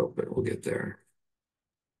fast as I hope, but we'll get there.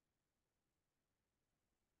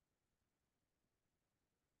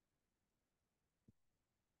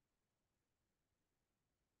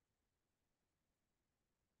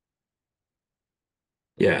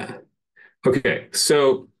 Yeah. Okay.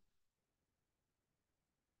 So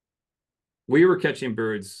we were catching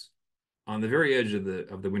birds on the very edge of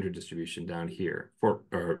the winter distribution down here.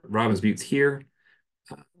 Robbins Butte's here,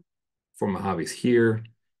 Fort Mojave's here.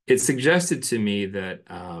 It suggested to me that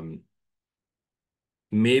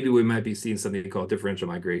maybe we might be seeing something called differential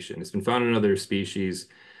migration. It's been found in other species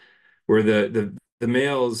where the the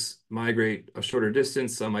males migrate a shorter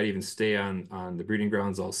distance. Some might even stay on the breeding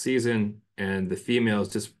grounds all season, and the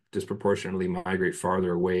females just disproportionately migrate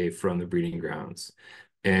farther away from the breeding grounds.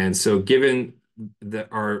 And so given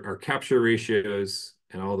our capture ratios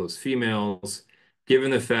and all those females,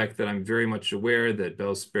 given the fact that I'm very much aware that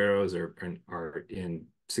bell sparrows are in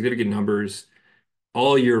significant numbers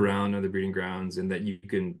all year round on the breeding grounds, and that you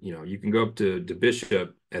can go up to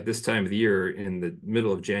Bishop at this time of the year in the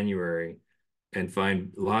middle of January and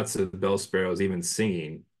find lots of bell sparrows even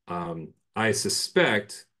singing. I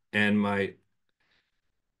suspect,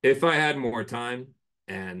 if I had more time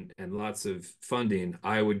and lots of funding,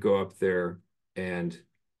 I would go up there and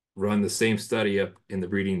run the same study up in the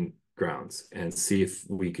breeding grounds and see if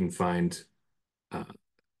we can find a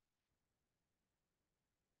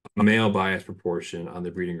male bias proportion on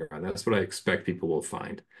the breeding ground. That's what I expect people will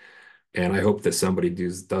find. And I hope that somebody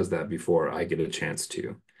does that before I get a chance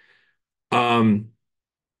to.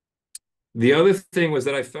 The other thing was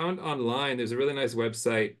that I found online, there's a really nice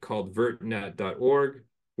website called vertnet.org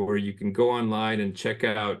where you can go online and check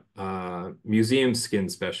out museum skin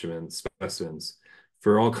specimens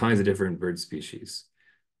for all kinds of different bird species.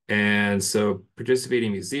 And so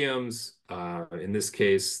participating museums, in this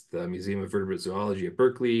case, the Museum of Vertebrate Zoology at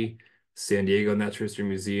Berkeley, San Diego Natural History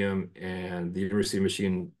Museum, and the University of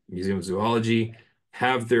Michigan Museum of Zoology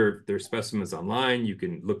have their specimens online. You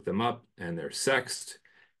can look them up and they're sexed.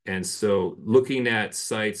 And so looking at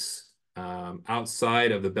sites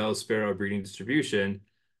outside of the bell sparrow breeding distribution,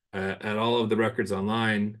 at all of the records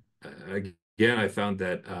online, again, I found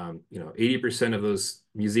that 80% of those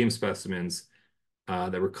museum specimens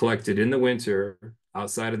that were collected in the winter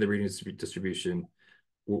outside of the breeding distribution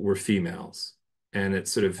were females. And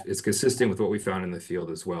it's consistent with what we found in the field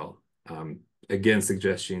as well. Again,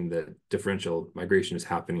 suggesting that differential migration is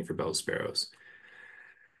happening for bell sparrows.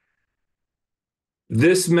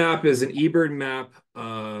 This map is an eBird map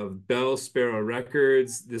of bell sparrow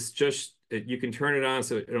records. You can turn it on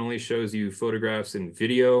so it only shows you photographs and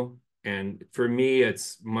video. And for me,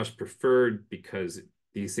 it's much preferred because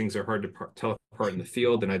these things are hard to tell apart in the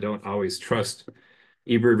field, and I don't always trust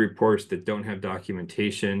eBird reports that don't have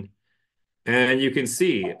documentation. And you can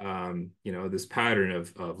see, this pattern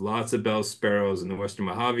of lots of bell sparrows in the Western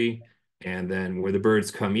Mohave, and then where the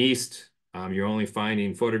birds come east, you're only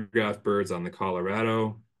finding photographed birds on the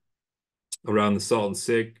Colorado, around the Salton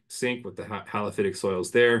Sink with the halophytic soils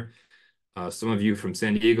there. Some of you from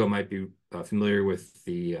San Diego might be familiar with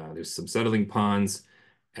there's some settling ponds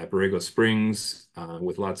at Borrego Springs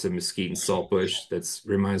with lots of mesquite and saltbush. That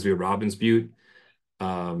reminds me of Robbins Butte.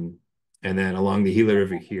 And then along the Gila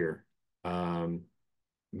River here.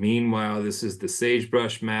 Meanwhile, this is the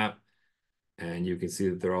sagebrush map, and you can see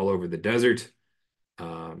that they're all over the desert.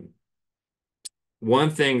 One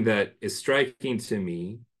thing that is striking to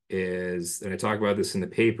me is, and I talk about this in the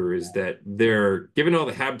paper, is that given all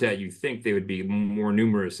the habitat, you think they would be more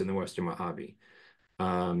numerous in the Western Mohave.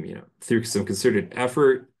 Through some concerted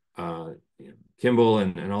effort, Kimball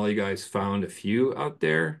and all you guys found a few out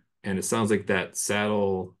there, and it sounds like that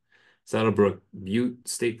Saddlebrook Butte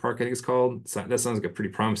State Park, I think it's called. That sounds like a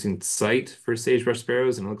pretty promising site for sagebrush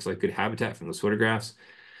sparrows, and it looks like good habitat from those photographs.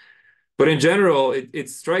 But in general,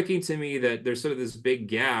 it's striking to me that there's sort of this big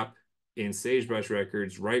gap in sagebrush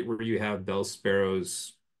records right where you have bell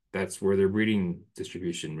sparrows. That's where their breeding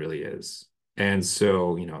distribution really is. And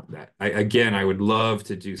so, I would love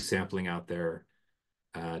to do sampling out there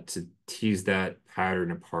to tease that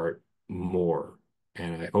pattern apart more.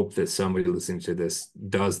 And I hope that somebody listening to this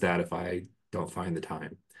does that if I don't find the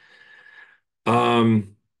time.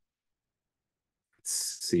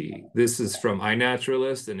 Let's see. This is from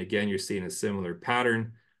iNaturalist. And again, you're seeing a similar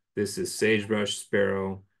pattern. This is sagebrush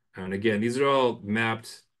sparrow. And again, these are all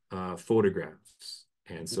mapped photographs.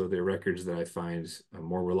 And so they're records that I find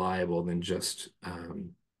more reliable than just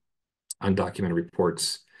undocumented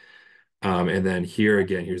reports. And then here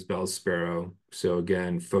again, here's bell sparrow. So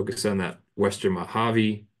again, focus on that Western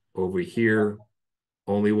Mohave. Over here,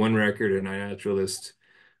 only one record in iNaturalist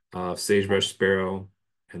of sagebrush sparrow,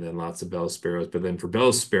 and then lots of bell sparrows. But then for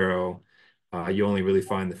bell sparrow, you only really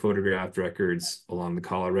find the photographed records along the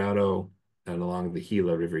Colorado and along the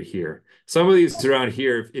Gila River here. Some of these around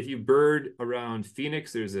here, if you bird around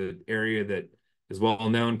Phoenix, there's an area that is well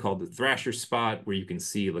known called the Thrasher Spot, where you can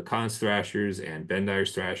see Lacan's thrashers and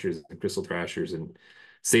Bendire's thrashers and crystal thrashers and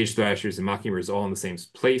sage thrashers and mockingbirds all in the same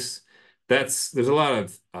place. There's a lot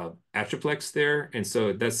of atroplex there, and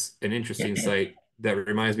so that's an interesting site that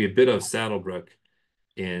reminds me a bit of Saddlebrook,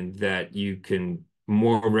 in that you can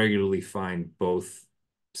more regularly find both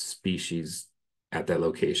species at that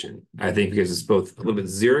location. I think because it's both a little bit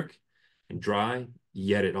xeric and dry,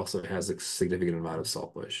 yet it also has a significant amount of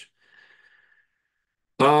salt bush.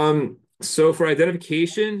 So for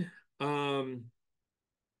identification,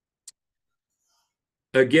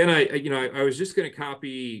 again, I was just going to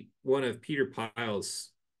copy one of Peter Pyle's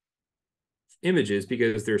images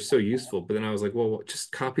because they're so useful. But then I was like, well,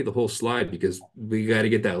 just copy the whole slide because we got to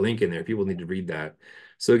get that link in there. People need to read that.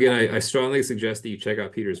 So again, I strongly suggest that you check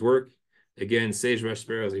out Peter's work. Again, sagebrush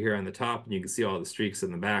sparrows are here on the top, and you can see all the streaks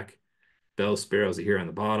in the back. Bell sparrows are here on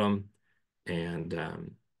the bottom. And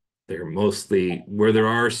they're mostly, where there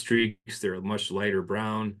are streaks, they're much lighter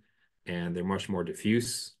brown, and they're much more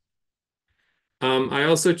diffuse. I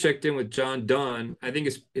also checked in with John Dunn. I think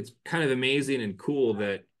it's kind of amazing and cool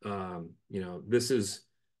that this is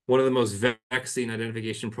one of the most vexing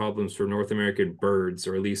identification problems for North American birds,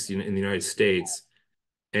 or at least in the United States.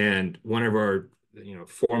 And one of our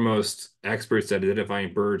foremost experts at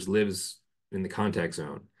identifying birds lives in the contact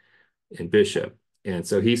zone in Bishop. And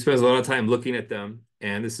so he spends a lot of time looking at them.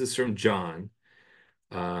 And this is from John.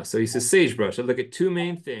 So he says, sagebrush, I look at two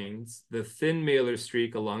main things: the thin malar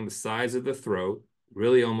streak along the sides of the throat,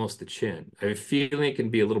 really almost the chin. I have a feeling it can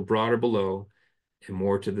be a little broader below and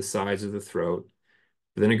more to the sides of the throat.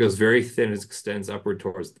 But then it goes very thin as it extends upward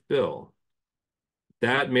towards the bill.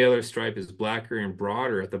 That malar stripe is blacker and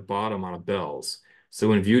broader at the bottom on a bell's. So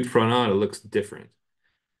when viewed front on, it looks different.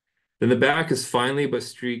 Then the back is finely but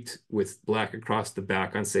streaked with black across the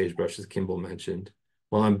back on sagebrush, as Kimball mentioned.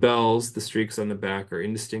 While on bells, the streaks on the back are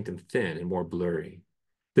indistinct and thin and more blurry.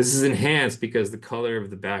 This is enhanced because the color of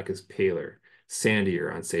the back is paler,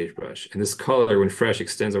 sandier on sagebrush, and this color, when fresh,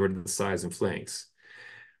 extends over to the sides and flanks.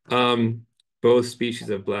 Both species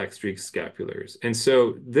have black streaked scapulars. And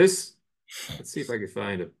so this, let's see if I can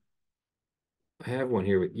find it. I have one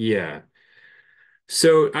here with, yeah.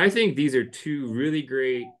 So I think these are two really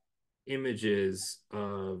great images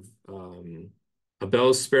of a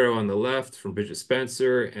bell sparrow on the left from Bridget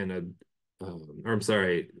Spencer and a bell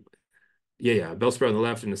sparrow on the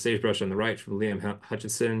left and a sagebrush on the right from Liam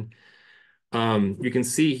Hutchinson. You can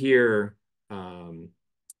see here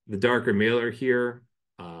the darker malar here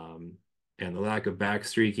and the lack of back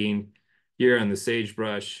streaking. Here on the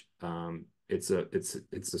sagebrush, it's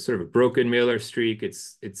a sort of a broken malar streak.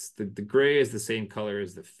 The gray is the same color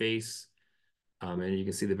as the face. And you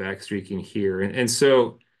can see the back streaking here. And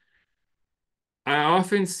so I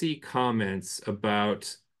often see comments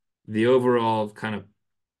about the overall kind of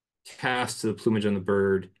cast to the plumage on the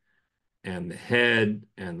bird and the head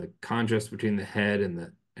and the contrast between the head and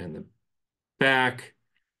the back.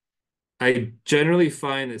 I generally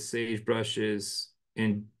find that sagebrushes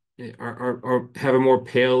have a more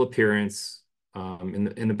pale appearance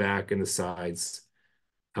in the back and the sides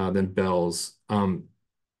than bells.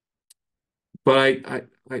 But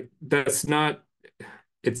that's not,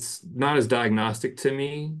 it's not as diagnostic to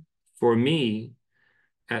me. For me,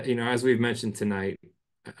 as we've mentioned tonight,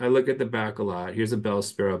 I look at the back a lot. Here's a bell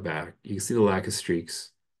sparrow back. You can see the lack of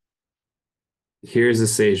streaks. Here's a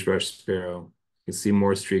sagebrush sparrow. You can see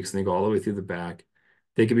more streaks, and they go all the way through the back.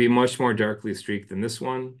 They can be much more darkly streaked than this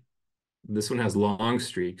one. This one has long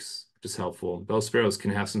streaks, which is helpful. Bell sparrows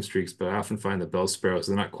can have some streaks, but I often find that bell sparrows,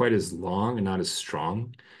 they're not quite as long and not as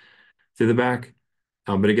strong through the back.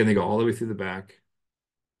 But again, they go all the way through the back.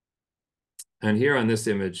 And here on this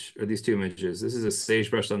image, or these two images, this is a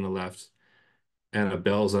sagebrush on the left and a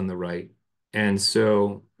bells on the right. And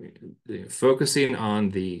so focusing on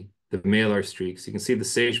the malar streaks, you can see the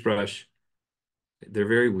sagebrush, they're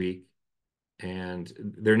very weak and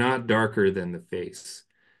they're not darker than the face.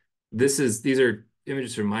 These are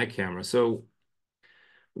images from my camera. So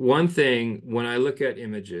one thing, when I look at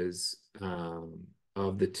images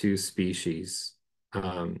of the two species,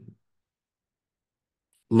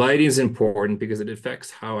 lighting is important because it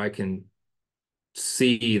affects how I can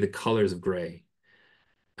see the colors of gray.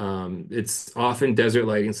 It's often desert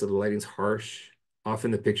lighting, so the lighting's harsh.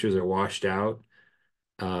 Often the pictures are washed out.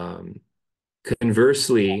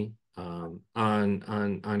 Conversely,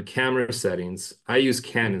 on camera settings, I use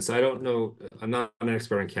Canons. I don't know, I'm not an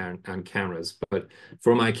expert on cameras, but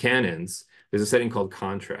for my Canons, there's a setting called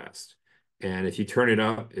contrast. And if you turn it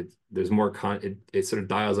up, there's more it sort of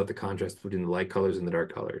dials up the contrast between the light colors and the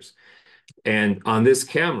dark colors. And on this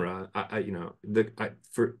camera, I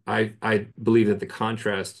believe that the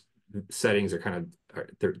contrast settings are kind of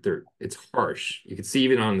it's harsh. You can see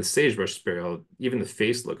even on the sagebrush sparrow, even the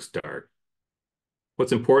face looks dark.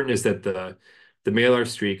 What's important is that the malar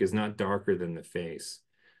streak is not darker than the face.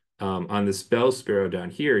 On this bell sparrow down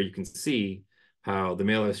here, you can see how the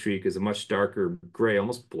malar streak is a much darker gray,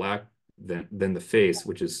 almost black than the face,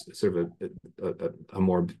 which is sort of a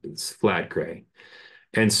more flat gray.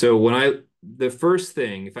 And so the first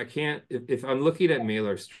thing, if I'm looking at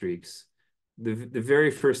malar streaks, the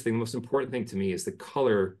very first thing, the most important thing to me is the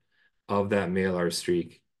color of that malar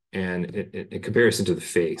streak and in comparison to the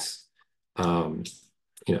face.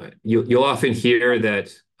 You'll often hear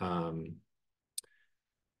that the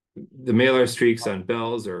malar streaks on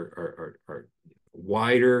bells are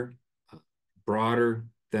wider, broader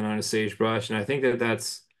than on a sagebrush, and I think that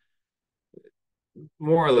that's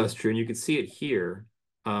more or less true, and you can see it here.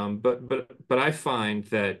 But I find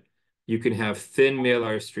that you can have thin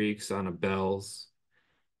malar streaks on a bells.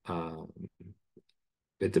 Um,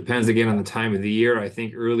 it depends again on the time of the year. I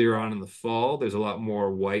think earlier on in the fall, there's a lot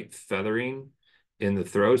more white feathering in the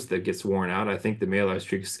throats that gets worn out. I think the malar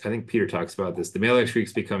streaks, I think Peter talks about this, the malar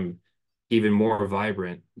streaks become even more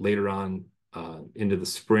vibrant later on into the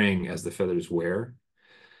spring as the feathers wear.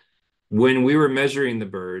 When we were measuring the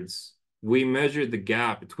birds, we measured the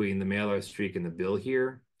gap between the malar streak and the bill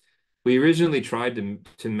here. We originally tried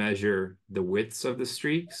to measure the widths of the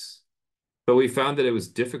streaks, but we found that it was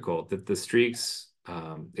difficult, that the streaks,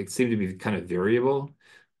 it seemed to be kind of variable.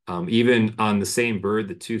 Even on the same bird,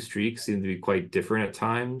 the two streaks seemed to be quite different at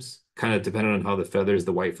times, kind of depending on how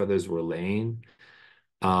the white feathers were laying.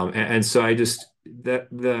 And so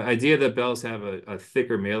the idea that bells have a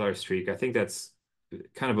thicker malar streak, I think that's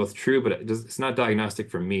kind of both true, but it's not diagnostic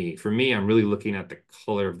for me. For me, I'm really looking at the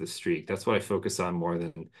color of the streak. That's what I focus on more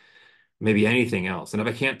than maybe anything else. And if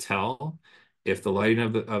I can't tell if the lighting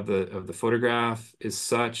of the photograph is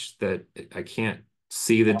such that I can't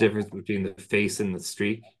see the difference between the face and the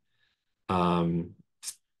streak, um,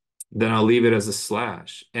 then I'll leave it as a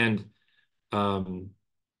slash. And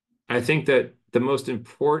I think that the most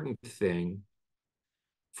important thing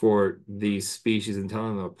for these species and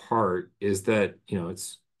telling them apart is that,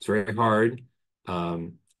 it's very hard.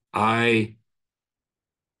 I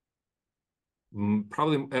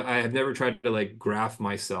have never tried to like graph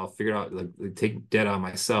myself, figure out like take data on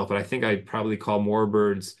myself, but I think I'd probably call more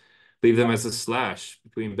birds, leave them as a slash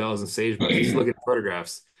between bells and sagebrush, just look at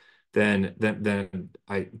photographs, than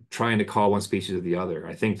I trying to call one species or the other.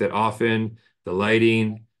 I think that often the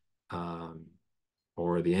lighting,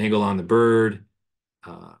 or the angle on the bird,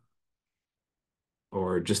 uh,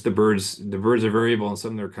 or just the birds are variable and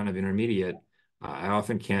some of them are kind of intermediate. I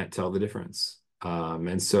often can't tell the difference.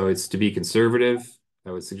 And so it's to be conservative.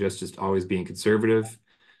 I would suggest just always being conservative.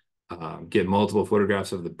 Get multiple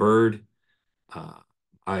photographs of the bird. Uh,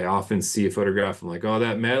 I often see a photograph. I'm like, oh,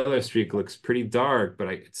 that mailer streak looks pretty dark, but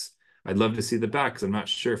I'd love to see the back because I'm not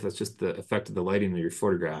sure if that's just the effect of the lighting of your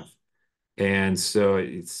photograph. And so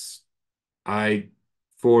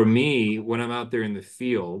for me, when I'm out there in the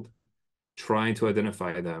field trying to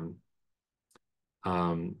identify them,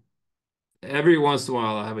 um, every once in a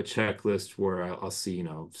while I'll have a checklist where I'll see,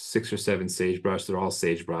 6 or 7 sagebrush. They're all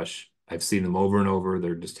sagebrush. I've seen them over and over.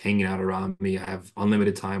 They're just hanging out around me. I have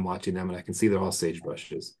unlimited time watching them, and I can see they're all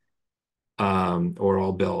sagebrushes, or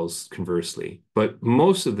all bells, conversely. But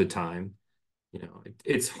most of the time,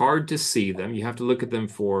 it's hard to see them. You have to look at them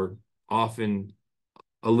for often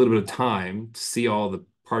a little bit of time to see all the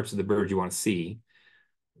parts of the bird you want to see.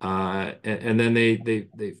 And then they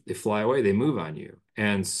fly away, they move on you.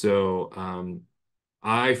 And so one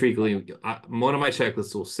of my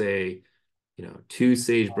checklists will say, 2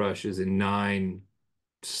 sagebrushes and 9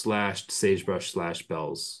 slashed sagebrush slash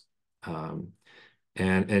bells.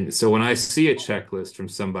 And so when I see a checklist from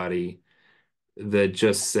somebody that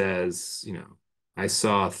just says, I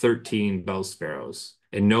saw 13 bell sparrows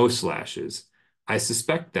and no slashes, I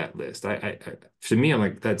suspect that list. To me, I'm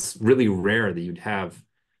like, that's really rare that you'd have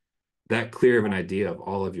that clear of an idea of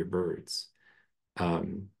all of your birds.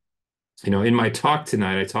 In my talk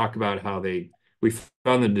tonight, I talk about how we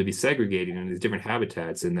found them to be segregating in these different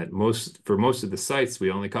habitats, and that for most of the sites,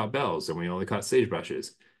 we only caught bells and we only caught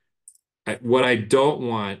sagebrushes. What I don't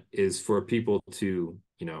want is for people to,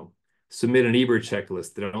 submit an eBird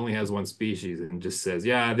checklist that only has one species and just says,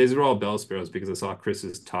 yeah, these are all bell sparrows because I saw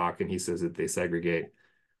Chris's talk and he says that they segregate.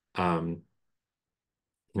 Um,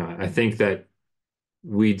 I think that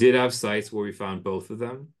we did have sites where we found both of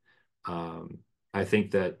them. I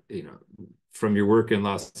think that, from your work in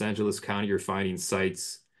Los Angeles County, you're finding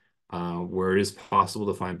sites where it is possible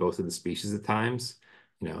to find both of the species at times.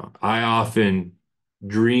 I often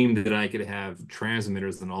dreamed that I could have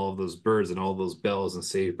transmitters on all of those birds and all those bells and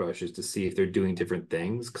sagebrushes to see if they're doing different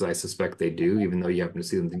things, because I suspect they do, even though you happen to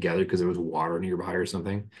see them together because there was water nearby or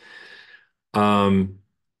something.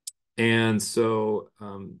 And so,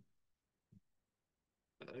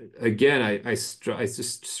 again, I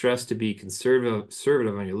just stress to be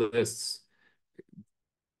conservative on your lists.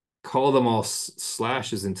 call them all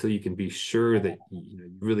slashes until you can be sure that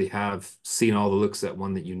you really have seen all the looks at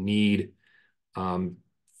one that you need. Um,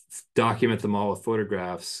 document them all with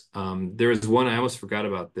photographs. There was one, I almost forgot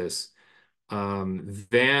about this.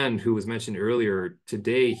 Van, who was mentioned earlier,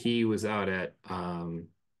 today he was out at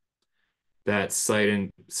that site,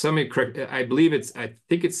 and somebody correct, I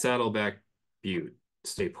think it's Saddleback Butte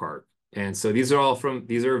State Park. And so these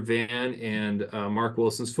are Van and Mark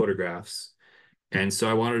Wilson's photographs. And so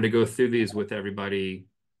I wanted to go through these with everybody.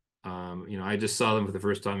 I just saw them for the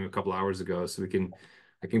first time a couple hours ago, so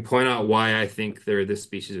I can point out why I think they're this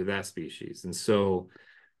species or that species. And so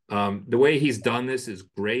the way he's done this is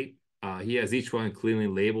great. He has each one cleanly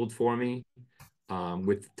labeled for me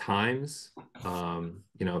with times.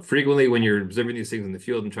 Frequently when you're observing these things in the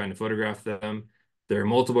field and trying to photograph them, there are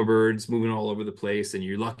multiple birds moving all over the place, and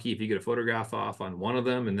you're lucky if you get a photograph off on one of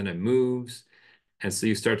them and then it moves. And so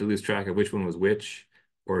you start to lose track of which one was which,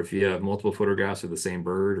 or if you have multiple photographs of the same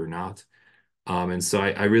bird or not. And so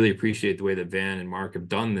I really appreciate the way that Van and Mark have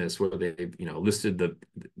done this, where they've listed the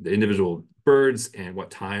individual birds and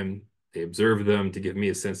what time they observed them to give me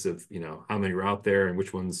a sense of how many were out there and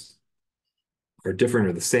which ones are different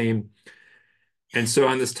or the same. And so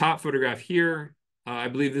on this top photograph here, I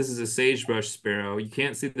believe this is a sagebrush sparrow. You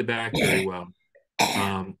can't see the back very well.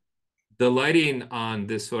 The lighting on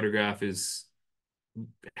this photograph is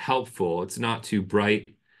helpful. It's not too bright.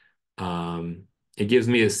 It gives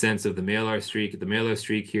me a sense of the malar streak. The malar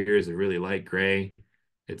streak here is a really light gray.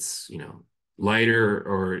 It's, lighter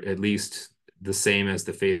or at least the same as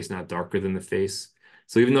the face, not darker than the face.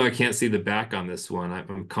 So even though I can't see the back on this one,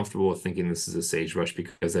 I'm comfortable with thinking this is a sagebrush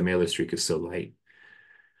because the malar streak is so light.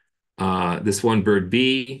 This one, bird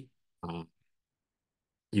B,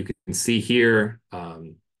 you can see here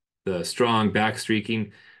the strong back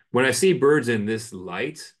streaking. When I see birds in this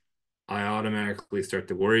light, I automatically start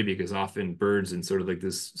to worry because often birds in sort of like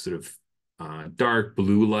this sort of dark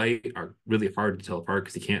blue light are really hard to tell apart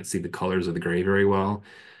because you can't see the colors of the gray very well.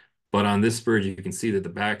 But on this bird, you can see that the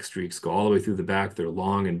back streaks go all the way through the back. They're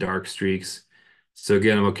long and dark streaks. So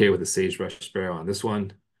again, I'm okay with the sagebrush sparrow on this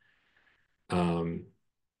one.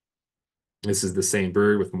 This is the same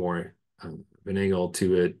bird with more of an angle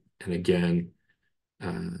to it. And again,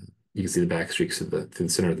 you can see the back streaks through the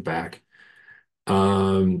center of the back.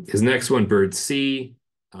 His next one, bird C.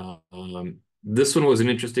 This one was an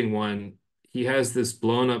interesting one. He has this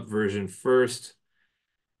blown up version first,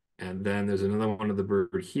 and then there's another one of the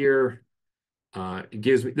bird here. It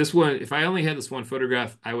gives me this one. If I only had this one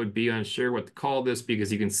photograph, I would be unsure what to call this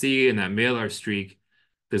because you can see in that malar streak,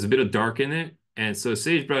 there's a bit of dark in it. And so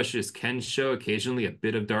sagebrushes can show occasionally a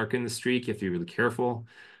bit of dark in the streak if you're really careful.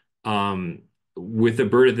 With a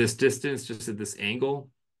bird at this distance, just at this angle,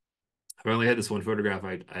 if I only had this one photograph,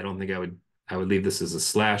 I don't think I would leave this as a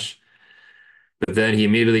slash. But then he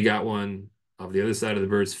immediately got one of the other side of the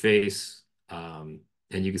bird's face. And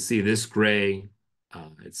you can see this gray.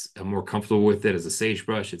 I'm more comfortable with it as a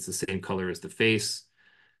sagebrush. It's the same color as the face.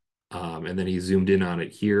 And then he zoomed in on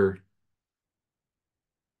it here.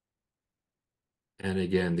 And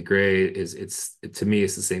again, the gray to me,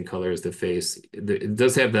 it's the same color as the face. It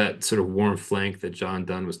does have that sort of warm flank that John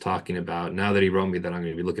Dunn was talking about. Now that he wrote me that I'm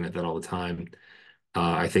going to be looking at that all the time,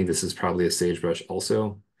 I think this is probably a sagebrush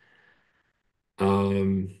also.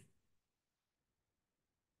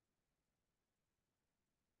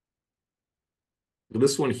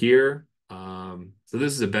 This one here, so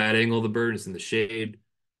this is a bad angle of the bird. It's in the shade.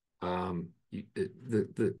 The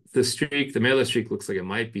streak, the malar streak looks like it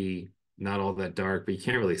might be not all that dark, but you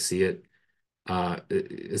can't really see it.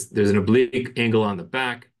 There's an oblique angle on the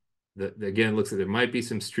back that again looks like there might be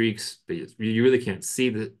some streaks, but you really can't see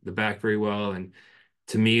the back very well. And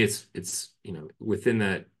to me, it's within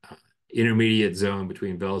that intermediate zone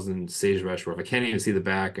between bells and sagebrush, where if I can't even see the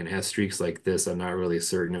back and it has streaks like this, I'm not really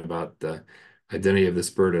certain about the identity of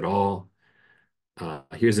this bird at all.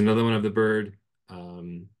 Here's another one of the bird.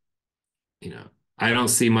 I don't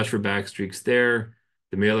see much for back streaks there.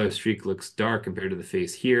 The malar streak looks dark compared to the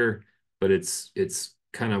face here, but it's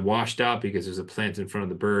kind of washed out because there's a plant in front of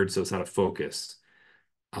the bird, so it's out of focus.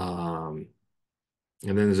 And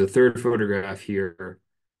then there's a third photograph here.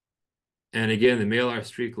 And again, the malar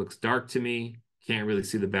streak looks dark to me. Can't really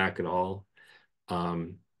see the back at all.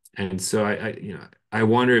 And so I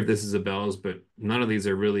wonder if this is a Bell's, but none of these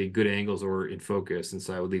are really good angles or in focus. And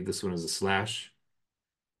so I would leave this one as a slash.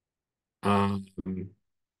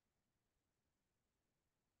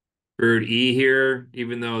 Bird E here,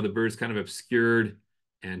 even though the bird's kind of obscured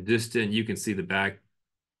and distant, you can see the back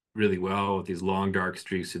really well with these long dark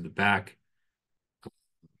streaks through the back.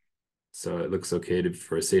 So it looks okay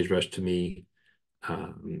for a sagebrush to me.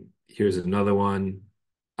 Here's another one.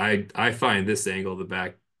 I find this angle of the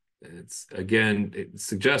back, it's again, it's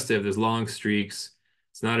suggestive. There's long streaks.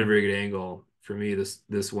 It's not a very good angle. For me,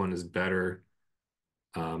 this one is better.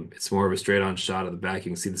 It's more of a straight on shot of the back.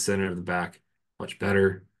 You can see the center of the back much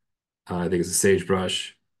better. I think it's a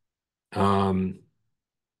sagebrush. Bird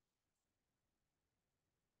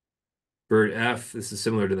F, this is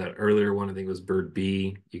similar to that earlier one. I think it was bird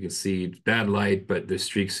B. You can see bad light, but there's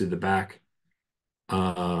streaks through the back.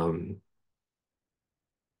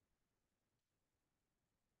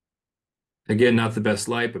 Again, not the best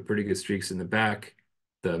light, but pretty good streaks in the back.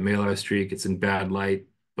 The malar streak, it's in bad light,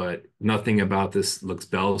 but nothing about this looks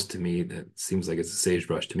bells to me. That seems like it's a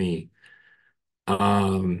sagebrush to me.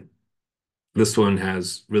 This one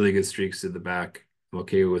has really good streaks to the back. I'm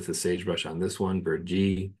okay with the sagebrush on this one, bird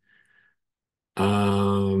G. It's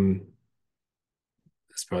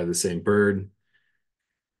probably the same bird.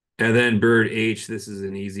 And then bird H, this is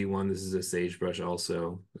an easy one. This is a sagebrush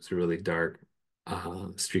also. It's really dark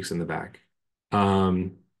streaks in the back.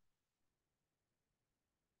 And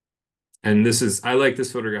I like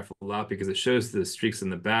this photograph a lot because it shows the streaks in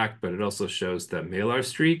the back, but it also shows the malar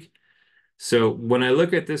streak. So when I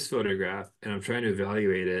look at this photograph and I'm trying to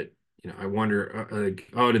evaluate it, I wonder, like,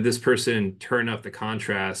 oh, did this person turn up the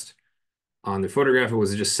contrast on the photograph, or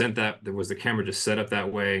was it just was the camera just set up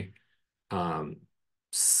that way,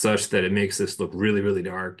 such that it makes this look really, really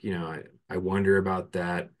dark? I wonder about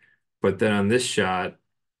that. But then on this shot,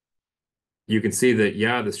 you can see that,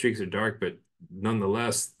 yeah, the streaks are dark, but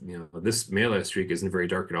nonetheless, this malar streak isn't very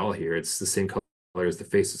dark at all here. It's the same color as the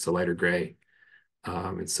face. It's a lighter gray.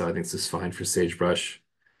 And so I think this is fine for sagebrush.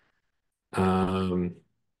 And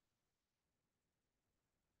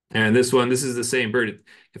this is the same bird.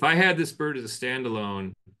 If I had this bird as a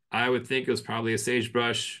standalone, I would think it was probably a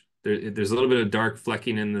sagebrush. There's a little bit of dark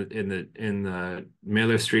flecking in the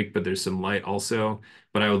malar streak, but there's some light also.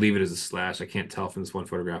 But I would leave it as a slash. I can't tell from this one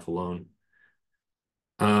photograph alone.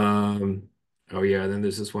 Oh yeah, then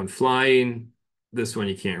there's this one flying. This one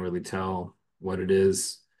you can't really tell what it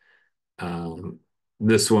is.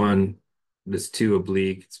 This one, this too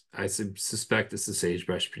oblique. I suspect it's a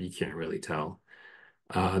sagebrush, but you can't really tell.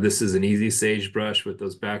 This is an easy sagebrush with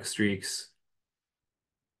those back streaks.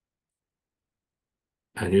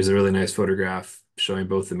 And here's a really nice photograph showing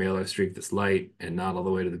both the malar streak that's light and not all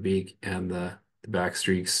the way to the beak, and the back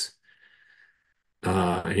streaks.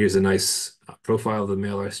 And here's a nice profile of the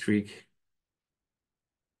malar streak.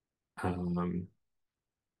 And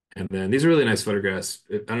then these are really nice photographs.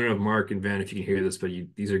 I don't know if Mark and Van, if you can hear this, but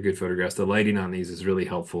these are good photographs. The lighting on these is really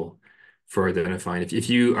helpful for identifying. If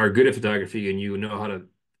you are good at photography and you know how to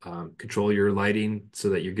control your lighting so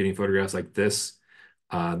that you're getting photographs like this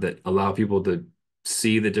that allow people to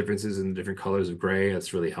see the differences in the different colors of gray,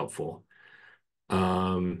 that's really helpful.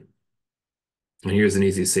 And here's an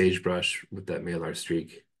easy sagebrush with that malar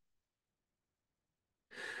streak.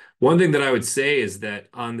 One thing that I would say is that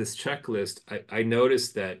on this checklist, I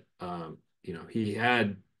noticed that he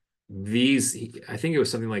had I think it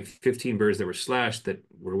was something like 15 birds that were slashed that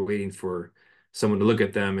were waiting for someone to look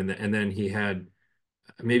at them, and then he had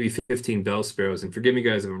maybe 15 bell sparrows. And forgive me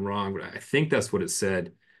guys if I'm wrong, but I think that's what it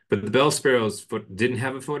said. But the bell sparrows didn't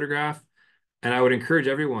have a photograph. And I would encourage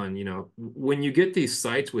everyone, when you get these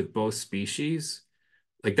sites with both species,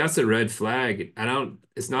 like that's a red flag.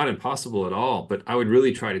 It's not impossible at all, but I would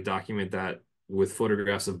really try to document that with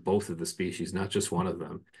photographs of both of the species, not just one of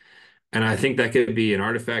them. And I think that could be an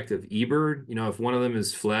artifact of eBird. If one of them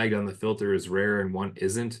is flagged on the filter as rare and one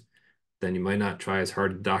isn't, then you might not try as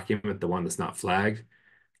hard to document the one that's not flagged.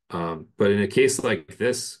 But in a case like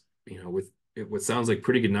this, with what sounds like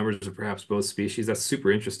pretty good numbers of perhaps both species, that's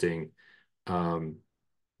super interesting. And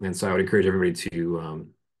so I would encourage everybody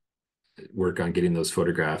to work on getting those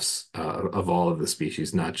photographs of all of the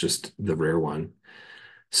species, not just the rare one.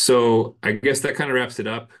 So I guess that kind of wraps it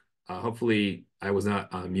up. Hopefully I was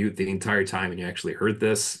not on mute the entire time and you actually heard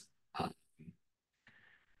this.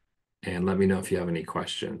 And let me know if you have any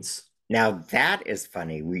questions. Now that is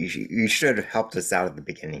funny. You should have helped us out at the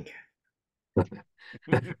beginning.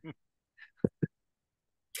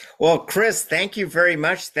 Well, Chris, thank you very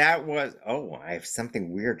much. That was, I have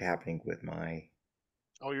something weird happening with my.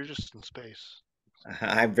 Oh, you're just in space.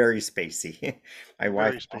 I'm very spacey. My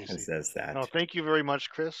wife Very often spacey. says that. No, thank you very much,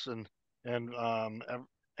 Chris, and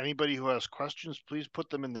anybody who has questions, please put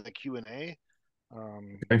them in the Q&A,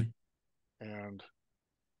 Okay. and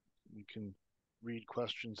we can read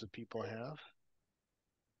questions that people have.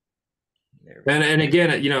 And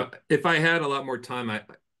again, if I had a lot more time,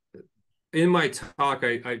 in my talk,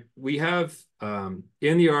 we have in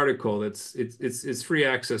the article it's free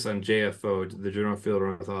access on JFO, the Journal of Field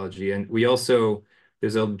Ornithology, and we also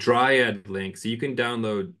there's a Dryad link, so you can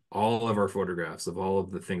download all of our photographs of all of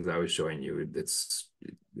the things I was showing you. It's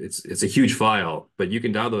a huge file, but you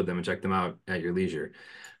can download them and check them out at your leisure.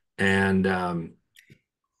 And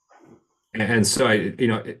so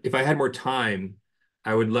if I had more time,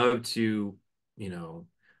 I would love to, you know,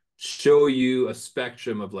 show you a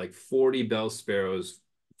spectrum of like 40 bell sparrows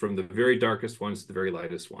from the very darkest ones to the very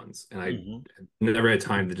lightest ones. And I never had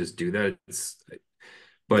time to just do that.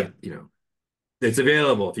 But it's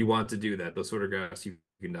available if you want to do that. Those photographs, you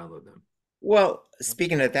can download them. Well,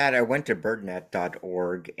 speaking of that, I went to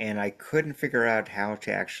birdnet.org and I couldn't figure out how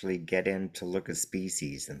to actually get in to look at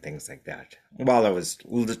species and things like that while I was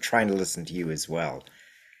trying to listen to you as well.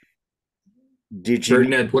 Did you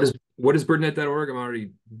BirdNet, what is birdnet.org? I'm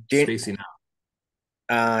already spacing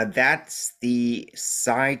out. That's the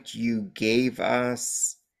site you gave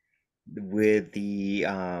us with the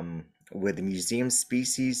museum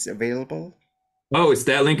species available. Oh, it's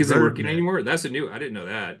that link isn't working BirdNet. anymore? That's a new, I didn't know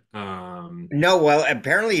that. No, well,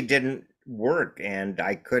 apparently it didn't work and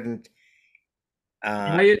I couldn't.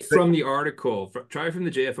 Try it from the article. Try it from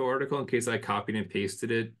the JFO article in case I copied and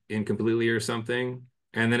pasted it incompletely or something.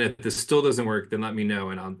 And then if this still doesn't work, then let me know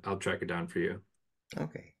and I'll track it down for you.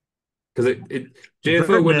 Okay. Because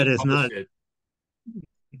JFO wouldn't is not. publish it.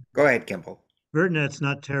 Go ahead, Kimball. BirdNet's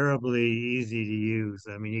not terribly easy to use.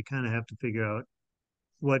 I mean, you kind of have to figure out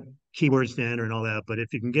what keywords to enter and all that. But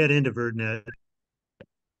if you can get into BirdNet,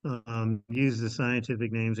 use the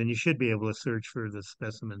scientific names, and you should be able to search for the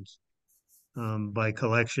specimens by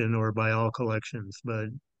collection or by all collections. But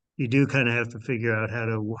you do kind of have to figure out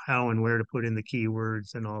how and where to put in the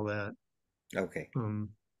keywords and all that. Okay.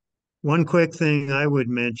 One quick thing I would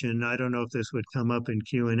mention, I don't know if this would come up in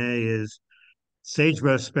Q&A, is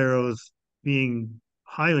sagebrush sparrows being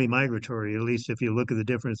highly migratory, at least if you look at the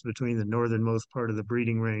difference between the northernmost part of the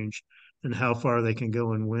breeding range and how far they can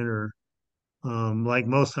go in winter. Like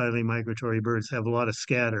most highly migratory birds, have a lot of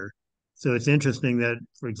scatter. So it's interesting that,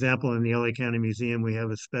 for example, in the LA County Museum, we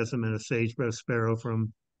have a specimen of sagebrush sparrow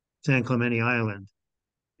from San Clemente Island.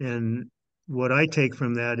 And what I take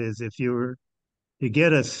from that is if you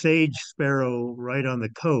get a sage sparrow right on the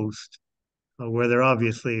coast, where they're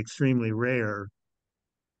obviously extremely rare,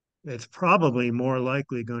 it's probably more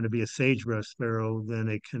likely going to be a sagebrush sparrow than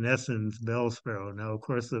a canescens bell sparrow. Now, of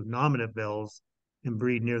course, the nominate bells can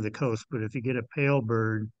breed near the coast, but if you get a pale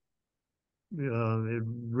bird, it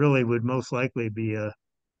really would most likely be a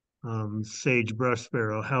sagebrush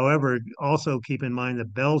sparrow. However, also keep in mind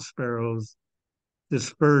that bell sparrows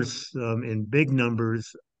disperse in big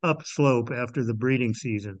numbers upslope after the breeding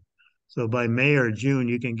season. So by May or June,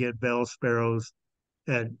 you can get bell sparrows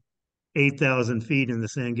at 8,000 feet in the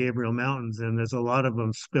San Gabriel Mountains, and there's a lot of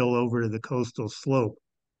them spill over to the coastal slope.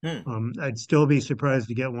 I'd still be surprised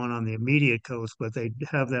to get one on the immediate coast, but they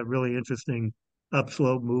have that really interesting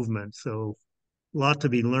upslope movement. So a lot to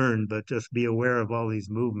be learned, but just be aware of all these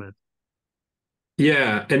movements.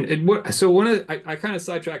 Yeah, and what so one of I kind of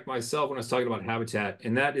sidetracked myself when I was talking about habitat,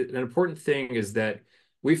 and that an important thing is that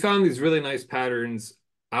we found these really nice patterns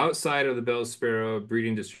outside of the bell sparrow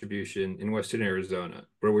breeding distribution in western Arizona,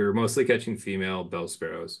 where we were mostly catching female bell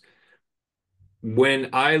sparrows. When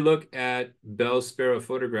I look at bell sparrow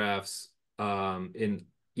photographs in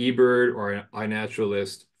eBird or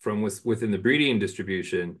iNaturalist from within the breeding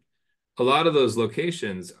distribution, a lot of those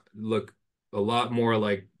locations look a lot more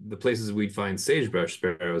like the places we'd find sagebrush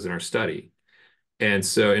sparrows in our study. And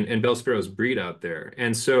so, and bell sparrows breed out there.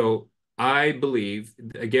 And so I believe,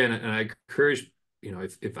 again, and I encourage,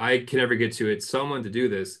 if I can ever get to it, someone to do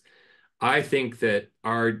this, I think that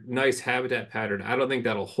our nice habitat pattern, I don't think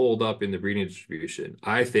that'll hold up in the breeding distribution.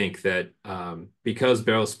 I think that because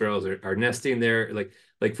bell sparrows are nesting there,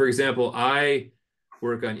 like for example, I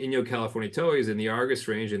work on Inyo California towhees in the Argus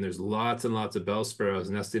range, and there's lots and lots of bell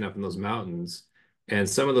sparrows nesting up in those mountains. And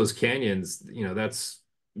some of those canyons, that's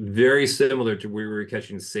very similar to where we were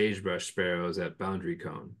catching sagebrush sparrows at Boundary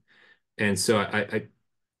Cone. And so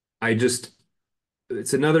I just,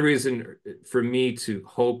 it's another reason for me to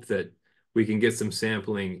hope that we can get some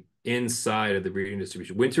sampling inside of the breeding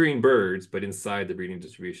distribution, wintering birds, but inside the breeding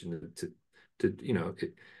distribution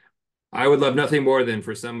I would love nothing more than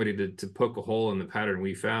for somebody to poke a hole in the pattern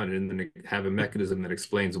we found and then have a mechanism that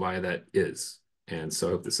explains why that is. And so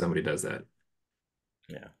I hope that somebody does that.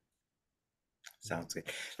 Yeah. Sounds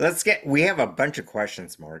good. We have a bunch of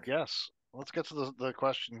questions, Mark. Yes. Let's get to the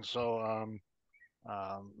questions. So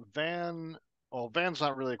Van's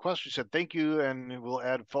not really a question. She said, thank you, and we'll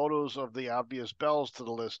add photos of the obvious bells to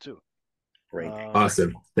the list too. Great.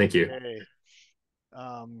 Awesome. Thank you. Okay.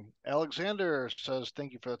 Alexander says,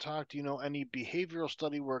 thank you for the talk. Do you know any behavioral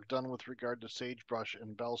study work done with regard to sagebrush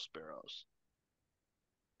and bell sparrows?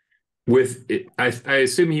 With it, I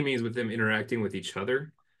assume he means with them interacting with each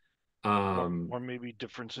other. Or maybe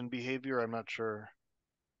difference in behavior. I'm not sure.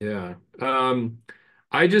 Yeah.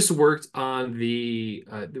 I just worked on the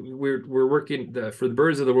we're working for the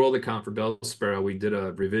Birds of the World account for bell sparrow. We did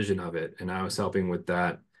a revision of it, and I was helping with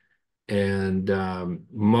that. And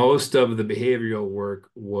most of the behavioral work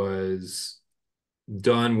was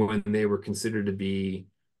done when they were considered to be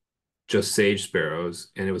just sage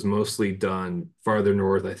sparrows, and it was mostly done farther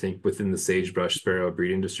north, I think, within the sagebrush sparrow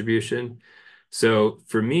breeding distribution. So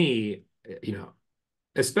for me,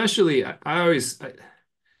 especially I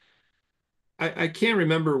can't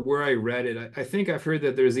remember where I read it. I think I've heard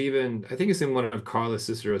that there's even, I think it's in one of Carlos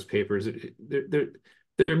Cicero's papers.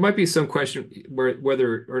 There might be some question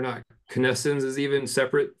whether or not canescens is even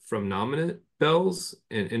separate from nominate bells,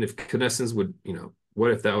 and if canescens would,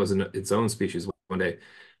 what if that was its own species one day?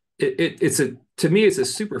 To me, it's a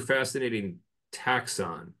super fascinating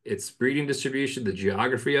taxon. Its breeding distribution, the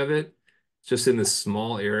geography of it, just in this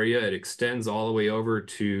small area, it extends all the way over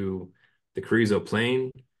to the Carrizo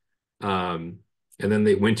Plain. And then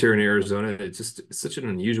they winter in Arizona. It's such an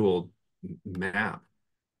unusual map.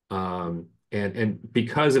 And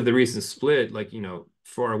because of the recent split,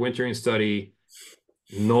 for our wintering study,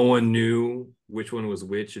 no one knew which one was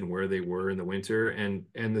which and where they were in the winter. And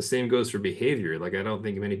the same goes for behavior. Like, I don't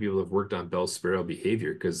think many people have worked on bell sparrow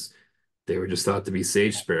behavior because they were just thought to be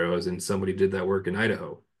sage sparrows, and somebody did that work in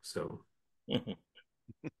Idaho. So. Okay,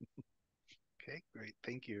 great.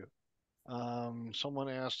 Thank you. Someone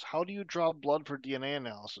asked, how do you draw blood for DNA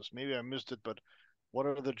analysis? Maybe I missed it, but what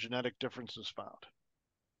are the genetic differences found?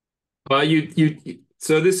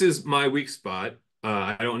 So this is my weak spot.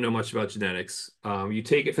 I don't know much about genetics. You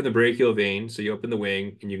take it from the brachial vein. So you open the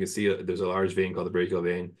wing and you can see there's a large vein called the brachial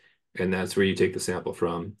vein. And that's where you take the sample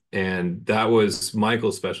from. And that was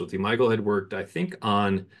Michael's specialty. Michael had worked, I think,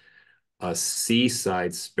 on a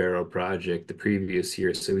seaside sparrow project the previous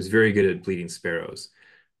year. So he was very good at bleeding sparrows.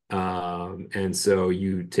 And so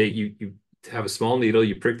you have a small needle,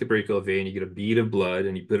 you prick the brachial vein, you get a bead of blood,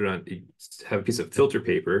 and you put it on, you have a piece of filter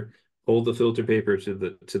paper, hold the filter paper to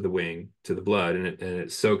the wing, to the blood, and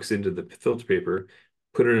it soaks into the filter paper,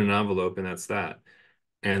 put it in an envelope, and that's that.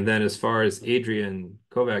 And then as far as Adrian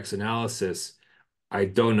Kovac's analysis, I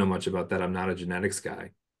don't know much about that. I'm not a genetics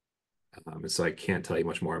guy. So I can't tell you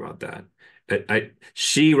much more about that.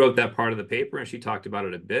 She wrote that part of the paper and she talked about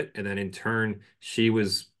it a bit. And then in turn, she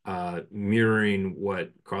was mirroring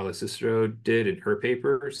what Carla Cicero did in her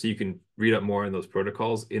paper. So you can read up more on those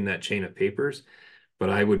protocols in that chain of papers.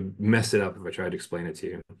 But I would mess it up if I tried to explain it to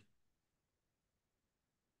you.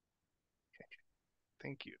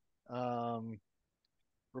 Thank you.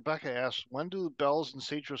 Rebecca asks, when do bells and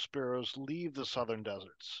sagebrush sparrows leave the southern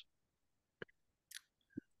deserts?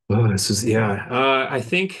 Oh, I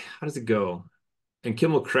think, how does it go? And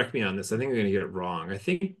Kim will correct me on this. I think I'm going to get it wrong. I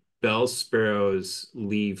think bell sparrows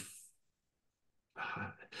leave.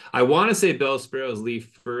 I want to say bell sparrows leave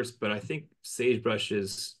first, but I think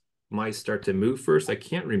sagebrushes might start to move first. I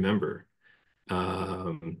can't remember.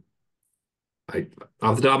 Off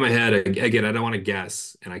the top of my head, again, I don't want to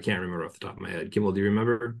guess, and I can't remember off the top of my head. Kimball, do you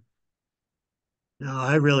remember? No,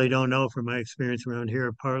 I really don't know from my experience around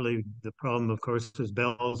here. Partly the problem, of course, is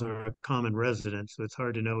bells are a common resident, so it's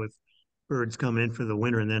hard to know if birds come in for the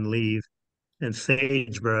winter and then leave. And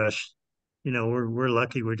sagebrush, we're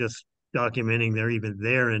lucky we're just documenting they're even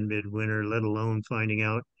there in midwinter, let alone finding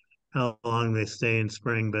out how long they stay in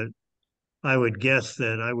spring. But I would guess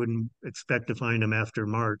that I wouldn't expect to find them after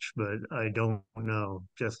March, but I don't know.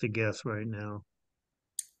 Just a guess right now.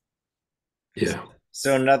 Yeah.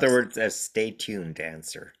 So in other words, a stay tuned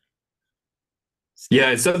answer.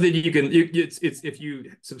 Yeah, it's something you can. It's if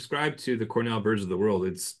you subscribe to the Cornell Birds of the World,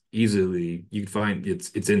 it's easily you can find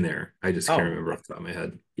it's in there. I just can't remember off the top of my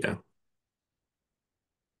head. Yeah.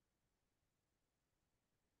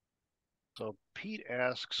 So Pete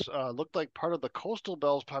asks, looked like part of the coastal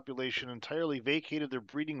bells population entirely vacated their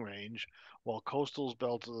breeding range, while coastal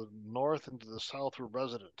bells to the north and to the south were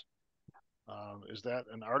resident. Is that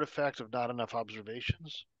an artifact of not enough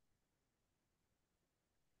observations?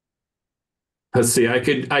 Let's see. I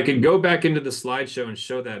could go back into the slideshow and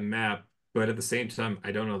show that map, but at the same time,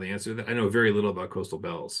 I don't know the answer to that. I know very little about coastal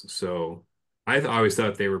bells, so I always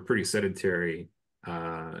thought they were pretty sedentary,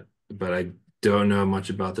 but I don't know much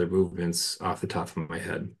about their movements off the top of my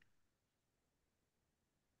head.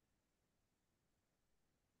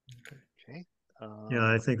 Okay.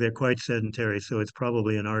 Yeah, I think they're quite sedentary, so it's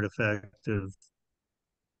probably an artifact of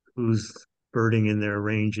who's birding in their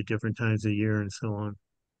range at different times of year and so on.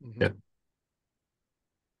 Mhm. Yeah.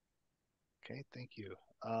 Okay, thank you.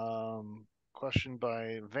 Question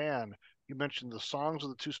by Van. You mentioned the songs of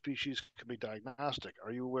the two species could be diagnostic.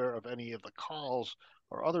 Are you aware of any of the calls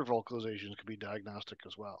or other vocalizations could be diagnostic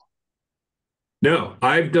as well? No,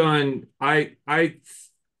 I've done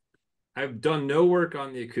no work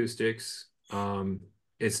on the acoustics.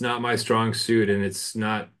 It's not my strong suit,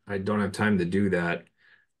 and I don't have time to do that.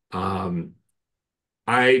 Um,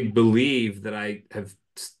 I believe that I have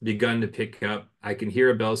begun to pick up. I can hear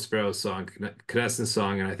a bell sparrow song, canescens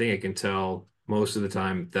song, and I think I can tell most of the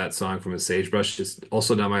time that song from a sagebrush. It's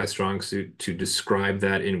also not my strong suit to describe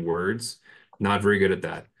that in words. Not very good at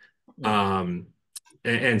that. Um,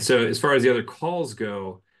 and so as far as the other calls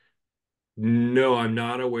go, no, I'm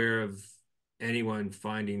not aware of anyone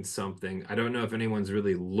finding something. I don't know if anyone's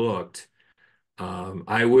really looked.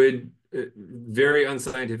 I would very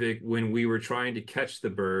unscientific when we were trying to catch the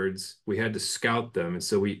birds, we had to scout them. And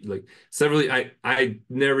so we like several I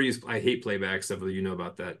never use I hate playback. Several of you know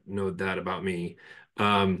that about me.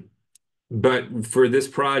 But for this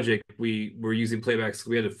project, we were using playbacks.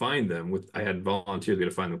 We had to find them I had volunteers, we had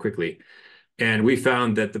to find them quickly. And we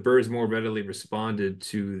found that the birds more readily responded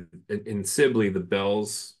to, in Sibley, the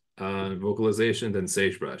bells vocalization than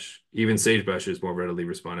sagebrush. Even sagebrushes more readily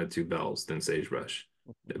responded to bells than sagebrush.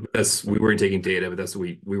 We weren't taking data, but that's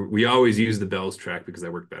what we always use the bells track because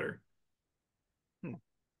that worked better. Hmm.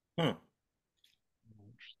 Interesting.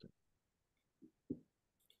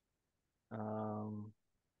 I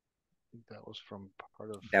think that was from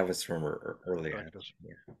part of That was from earlier.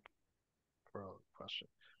 Yeah. Question.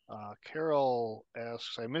 Carol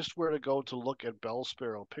asks, I missed where to go to look at bell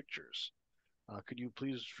sparrow pictures. Could you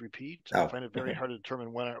please repeat? I find it very hard to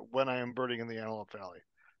determine when I am birding in the Antelope Valley.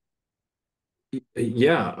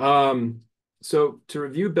 Yeah. So to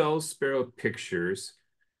review bell sparrow pictures,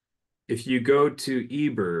 if you go to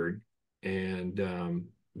eBird and on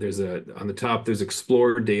the top there's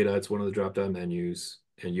Explore Data. It's one of the drop-down menus,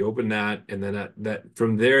 and you open that, and then that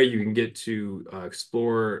from there you can get to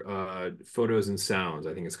Explore Photos and Sounds,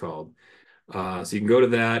 I think it's called. So you can go to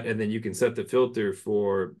that, and then you can set the filter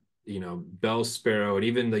for bell sparrow, and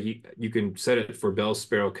even you can set it for bell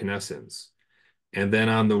sparrow canescens. And then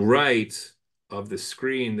on the right of the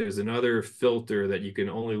screen, there's another filter that you can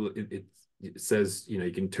it says,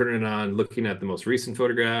 you can turn it on looking at the most recent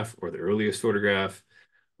photograph or the earliest photograph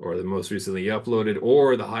or the most recently uploaded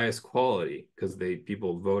or the highest quality because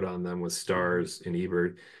people vote on them with stars in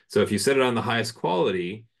eBird. So if you set it on the highest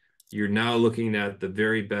quality, you're now looking at the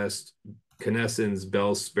very best canescens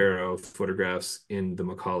bell sparrow photographs in the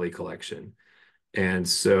Macaulay collection. And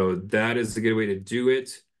so that is a good way to do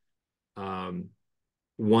it.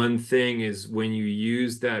 One thing is when you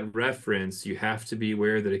use that reference, you have to be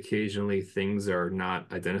aware that occasionally things are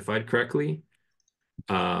not identified correctly.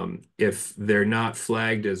 If they're not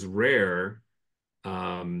flagged as rare,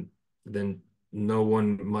 then no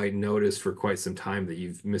one might notice for quite some time that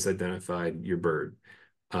you've misidentified your bird.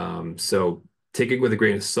 So take it with a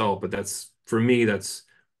grain of salt, but for me, that's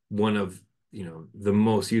one of the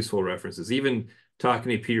most useful references. Even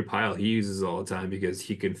talking to Peter Pyle, he uses it all the time because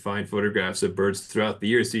he can find photographs of birds throughout the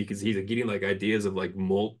year. So he's getting like ideas of like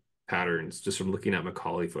molt patterns just from looking at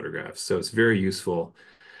Macaulay photographs. So it's very useful.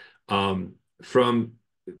 For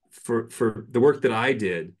the work that I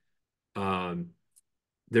did,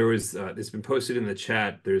 it's been posted in the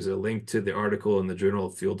chat. There's a link to the article in the Journal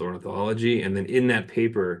of Field Ornithology. And then in that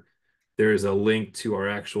paper, there is a link to our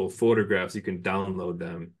actual photographs. You can download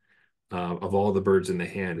them of all the birds in the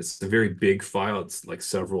hand. It's a very big file. It's like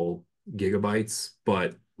several gigabytes,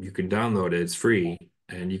 but you can download it. It's free,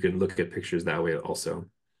 and you can look at pictures that way also.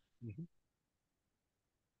 Mm-hmm.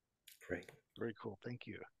 Great. Very cool. Thank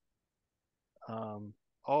you.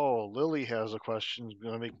 Oh, Lily has a question. It's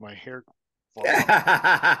going to make my hair fall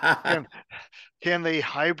off. Can they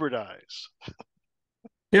hybridize?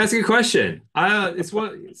 Yeah, that's a good question.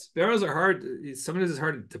 Sparrows are hard. Sometimes it's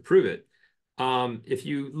hard to prove it. If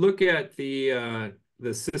you look at the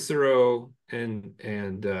Cicero and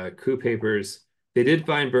Coup papers, they did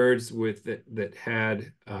find birds that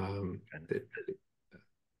had. I'm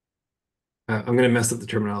going to mess up the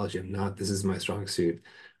terminology. I'm not. This is my strong suit.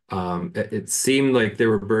 It seemed like there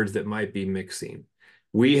were birds that might be mixing.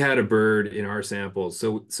 We had a bird in our samples.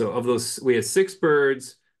 So of those, we had 6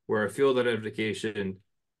 birds where our field identification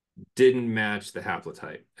didn't match the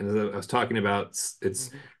haplotype. And as I was talking about,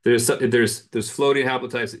 there's floating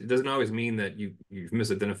haplotypes. It doesn't always mean that you've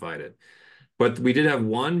misidentified it. But we did have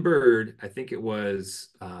one bird, I think it was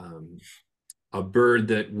a bird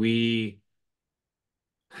that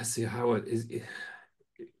let's see how it is.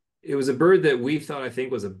 It was a bird that we thought, I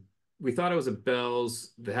think we thought it was a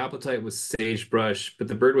Bell's. The haplotype was sagebrush, but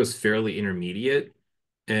the bird was fairly intermediate.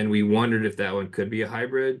 And we wondered if that one could be a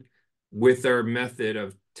hybrid. With our method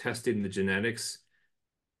of testing the genetics,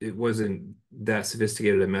 it wasn't that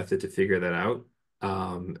sophisticated a method to figure that out.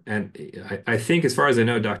 And I think, as far as I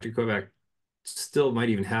know, Dr. Kovac still might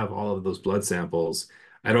even have all of those blood samples.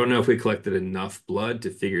 I don't know if we collected enough blood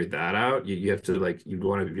to figure that out. You have to, like, you'd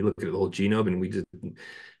want to be looking at the whole genome, and we just,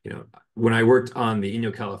 when I worked on the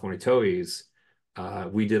Inyo California Towhees, I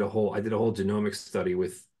did a whole genomic study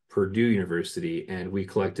with Purdue University, and we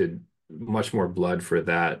collected much more blood for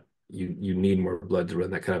that. You need more blood to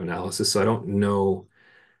run that kind of analysis. So I don't know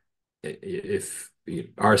if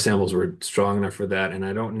our samples were strong enough for that, and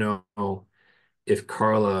I don't know if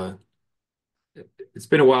Carla. It's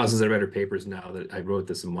been a while since I read her papers now that I wrote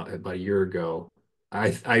this about a year ago.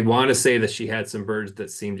 I want to say that she had some birds that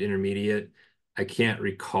seemed intermediate. I can't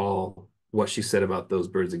recall what she said about those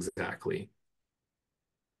birds exactly.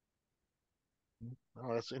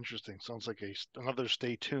 Oh, that's interesting. Sounds like another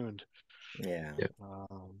stay tuned. Yeah.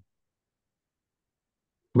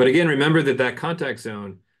 But again, remember that contact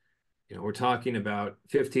zone, we're talking about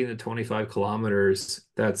 15 to 25 kilometers.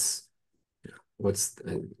 That's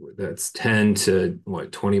 10 to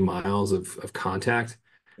 20 miles of contact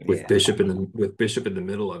with Bishop in the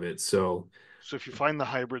middle of it. So if you find the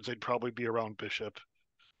hybrids, they'd probably be around Bishop.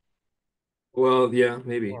 Well, yeah,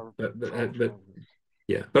 maybe, but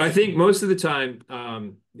yeah. But I think most of the time,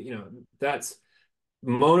 that's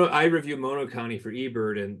Mono. I review Mono County for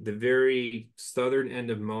eBird, and the very southern end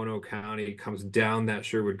of Mono County comes down that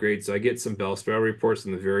Sherwood grade. So I get some Bell Sparrow reports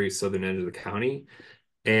in the very southern end of the county,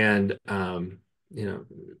 and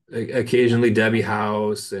occasionally Debbie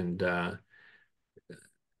House and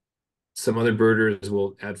some other birders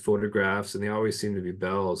will add photographs, and they always seem to be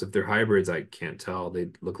bells. If they're hybrids, I can't tell. They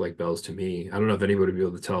look like bells to me. I don't know if anybody would be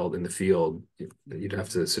able to tell in the field. You'd have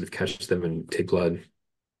to sort of catch them and take blood.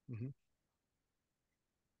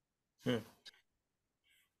 Okay.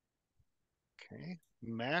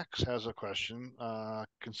 Max has a question.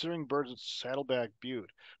 Considering birds at Saddleback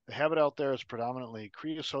Butte, the habitat out there is predominantly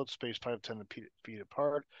creosote spaced 5 to 10 feet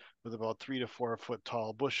apart, with about 3 to 4 foot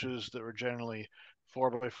tall bushes that were generally 4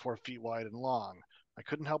 by 4 feet wide and long. I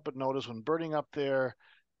couldn't help but notice when birding up there,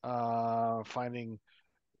 finding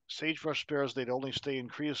sagebrush sparrows, they'd only stay in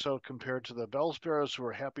creosote compared to the bell sparrows, who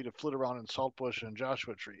were happy to flit around in saltbush and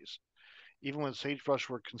Joshua trees. Even when sagebrush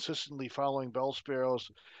were consistently following bell sparrows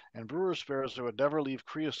and brewer sparrows, they would never leave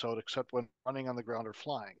creosote except when running on the ground or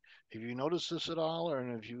flying. Have you noticed this at all, or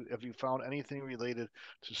have you found anything related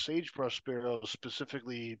to sagebrush sparrows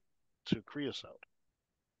specifically to creosote?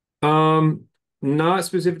 Not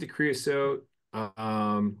specific to creosote.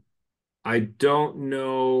 I don't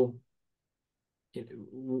know.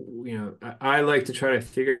 I like to try to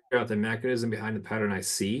figure out the mechanism behind the pattern I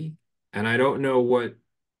see, and I don't know what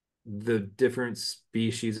the different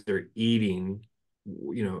species are eating,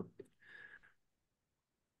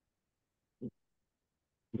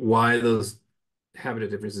 why those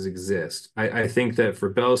habitat differences exist. I think that for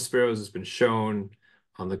bell sparrows, it's been shown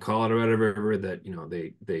on the Colorado River that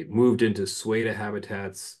they moved into sweta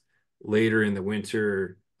habitats later in the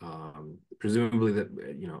winter, presumably that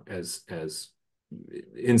as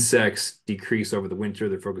insects decrease over the winter,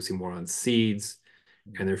 they're focusing more on seeds,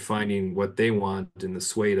 and they're finding what they want in the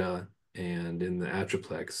sweta and in the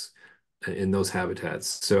atroplex in those habitats.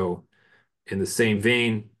 So in the same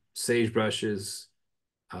vein, sagebrushes,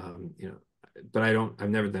 but I've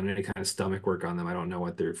never done any kind of stomach work on them. I don't know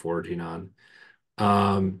what they're foraging on.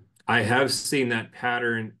 I have seen that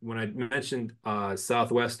pattern when I mentioned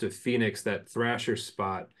southwest of Phoenix, that thrasher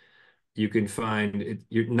spot. You can find it.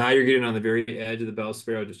 Now you're getting on the very edge of the bell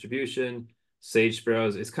sparrow distribution. Sage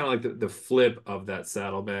sparrows, it's kind of like the flip of that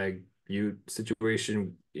saddlebag butte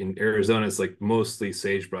situation in Arizona. It's like mostly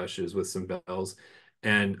sagebrushes with some bells.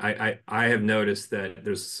 And I have noticed that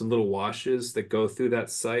there's some little washes that go through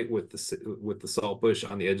that site with the salt bush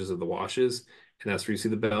on the edges of the washes, and that's where you see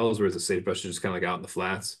the bells, whereas the sagebrush is just kind of like out in the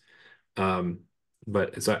flats.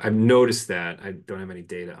 But so I've noticed that. I don't have any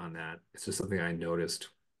data on that. It's just something I noticed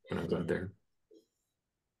when I was out there.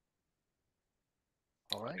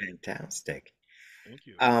 All right. Fantastic. Thank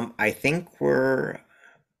you. I think we're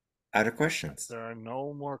out of questions. There are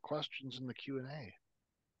no more questions in the Q&A.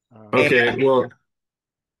 Okay, well,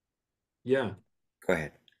 yeah. Go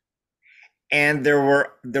ahead. And there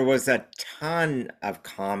was a ton of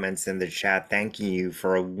comments in the chat thanking you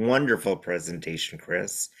for a wonderful presentation,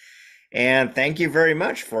 Chris. And thank you very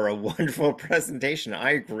much for a wonderful presentation.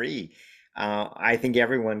 I agree. I think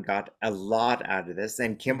everyone got a lot out of this.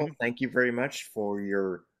 And Kimball, Mhm. thank you very much for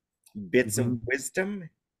your bits of wisdom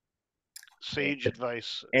Sage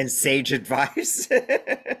advice. and sage advice.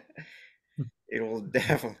 It will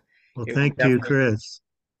definitely. Well, It will thank you, definitely. Chris.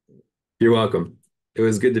 You're welcome. It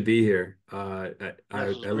was good to be here. Yes, I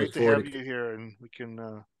it's look great to forward have to. you here, and we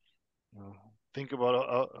can think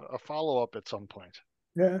about a follow-up at some point.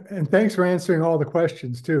 Yeah, and thanks for answering all the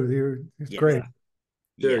questions too. It's Yes. great.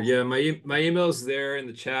 Sure. Yeah. Yeah, my email's there in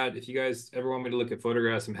the chat. If you guys ever want me to look at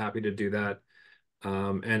photographs, I'm happy to do that.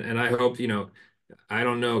 And I hope, I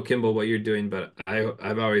don't know, Kimball, what you're doing, but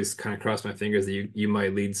I've always kind of crossed my fingers that you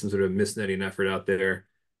might lead some sort of misnetting effort out there.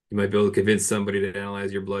 You might be able to convince somebody to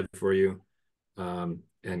analyze your blood for you, and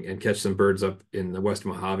catch some birds up in the West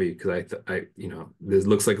Mojave, because this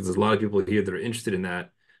looks like there's a lot of people here that are interested in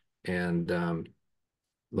that. And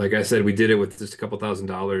like I said, we did it with just a couple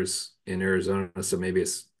 $1,000s in Arizona, so maybe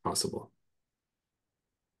it's possible.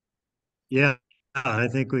 Yeah, I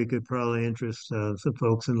think we could probably interest some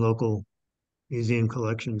folks in local museum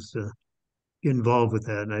collections to get involved with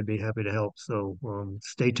that, and I'd be happy to help. So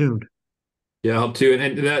stay tuned. Yeah, I'll help too.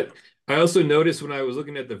 And that I also noticed when I was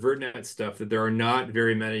looking at the VertNet stuff that there are not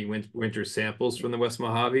very many winter samples from the West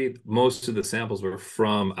Mojave. Most of the samples were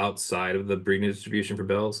from outside of the breeding distribution for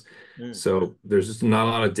bells. Mm. So there's just not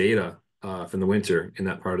a lot of data from the winter in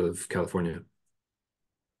that part of California.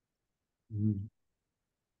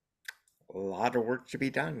 A lot of work to be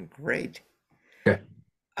done. Great. Okay.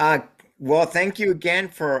 Well, thank you again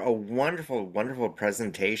for a wonderful, wonderful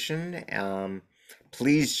presentation.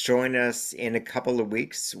 Please join us in a couple of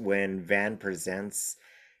weeks when Van presents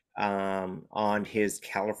on his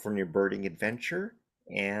California birding adventure.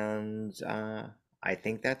 And I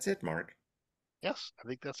think that's it, Mark. Yes, I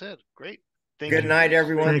think that's it. Great. Thank Good you, night, Chris.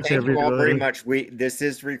 everyone. Thanks, Thank you all very everybody. much. This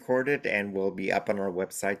is recorded and will be up on our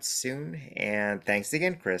website soon. And thanks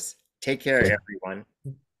again, Chris. Take care, everyone.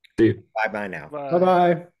 See you. Bye-bye now. Bye.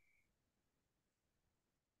 Bye-bye.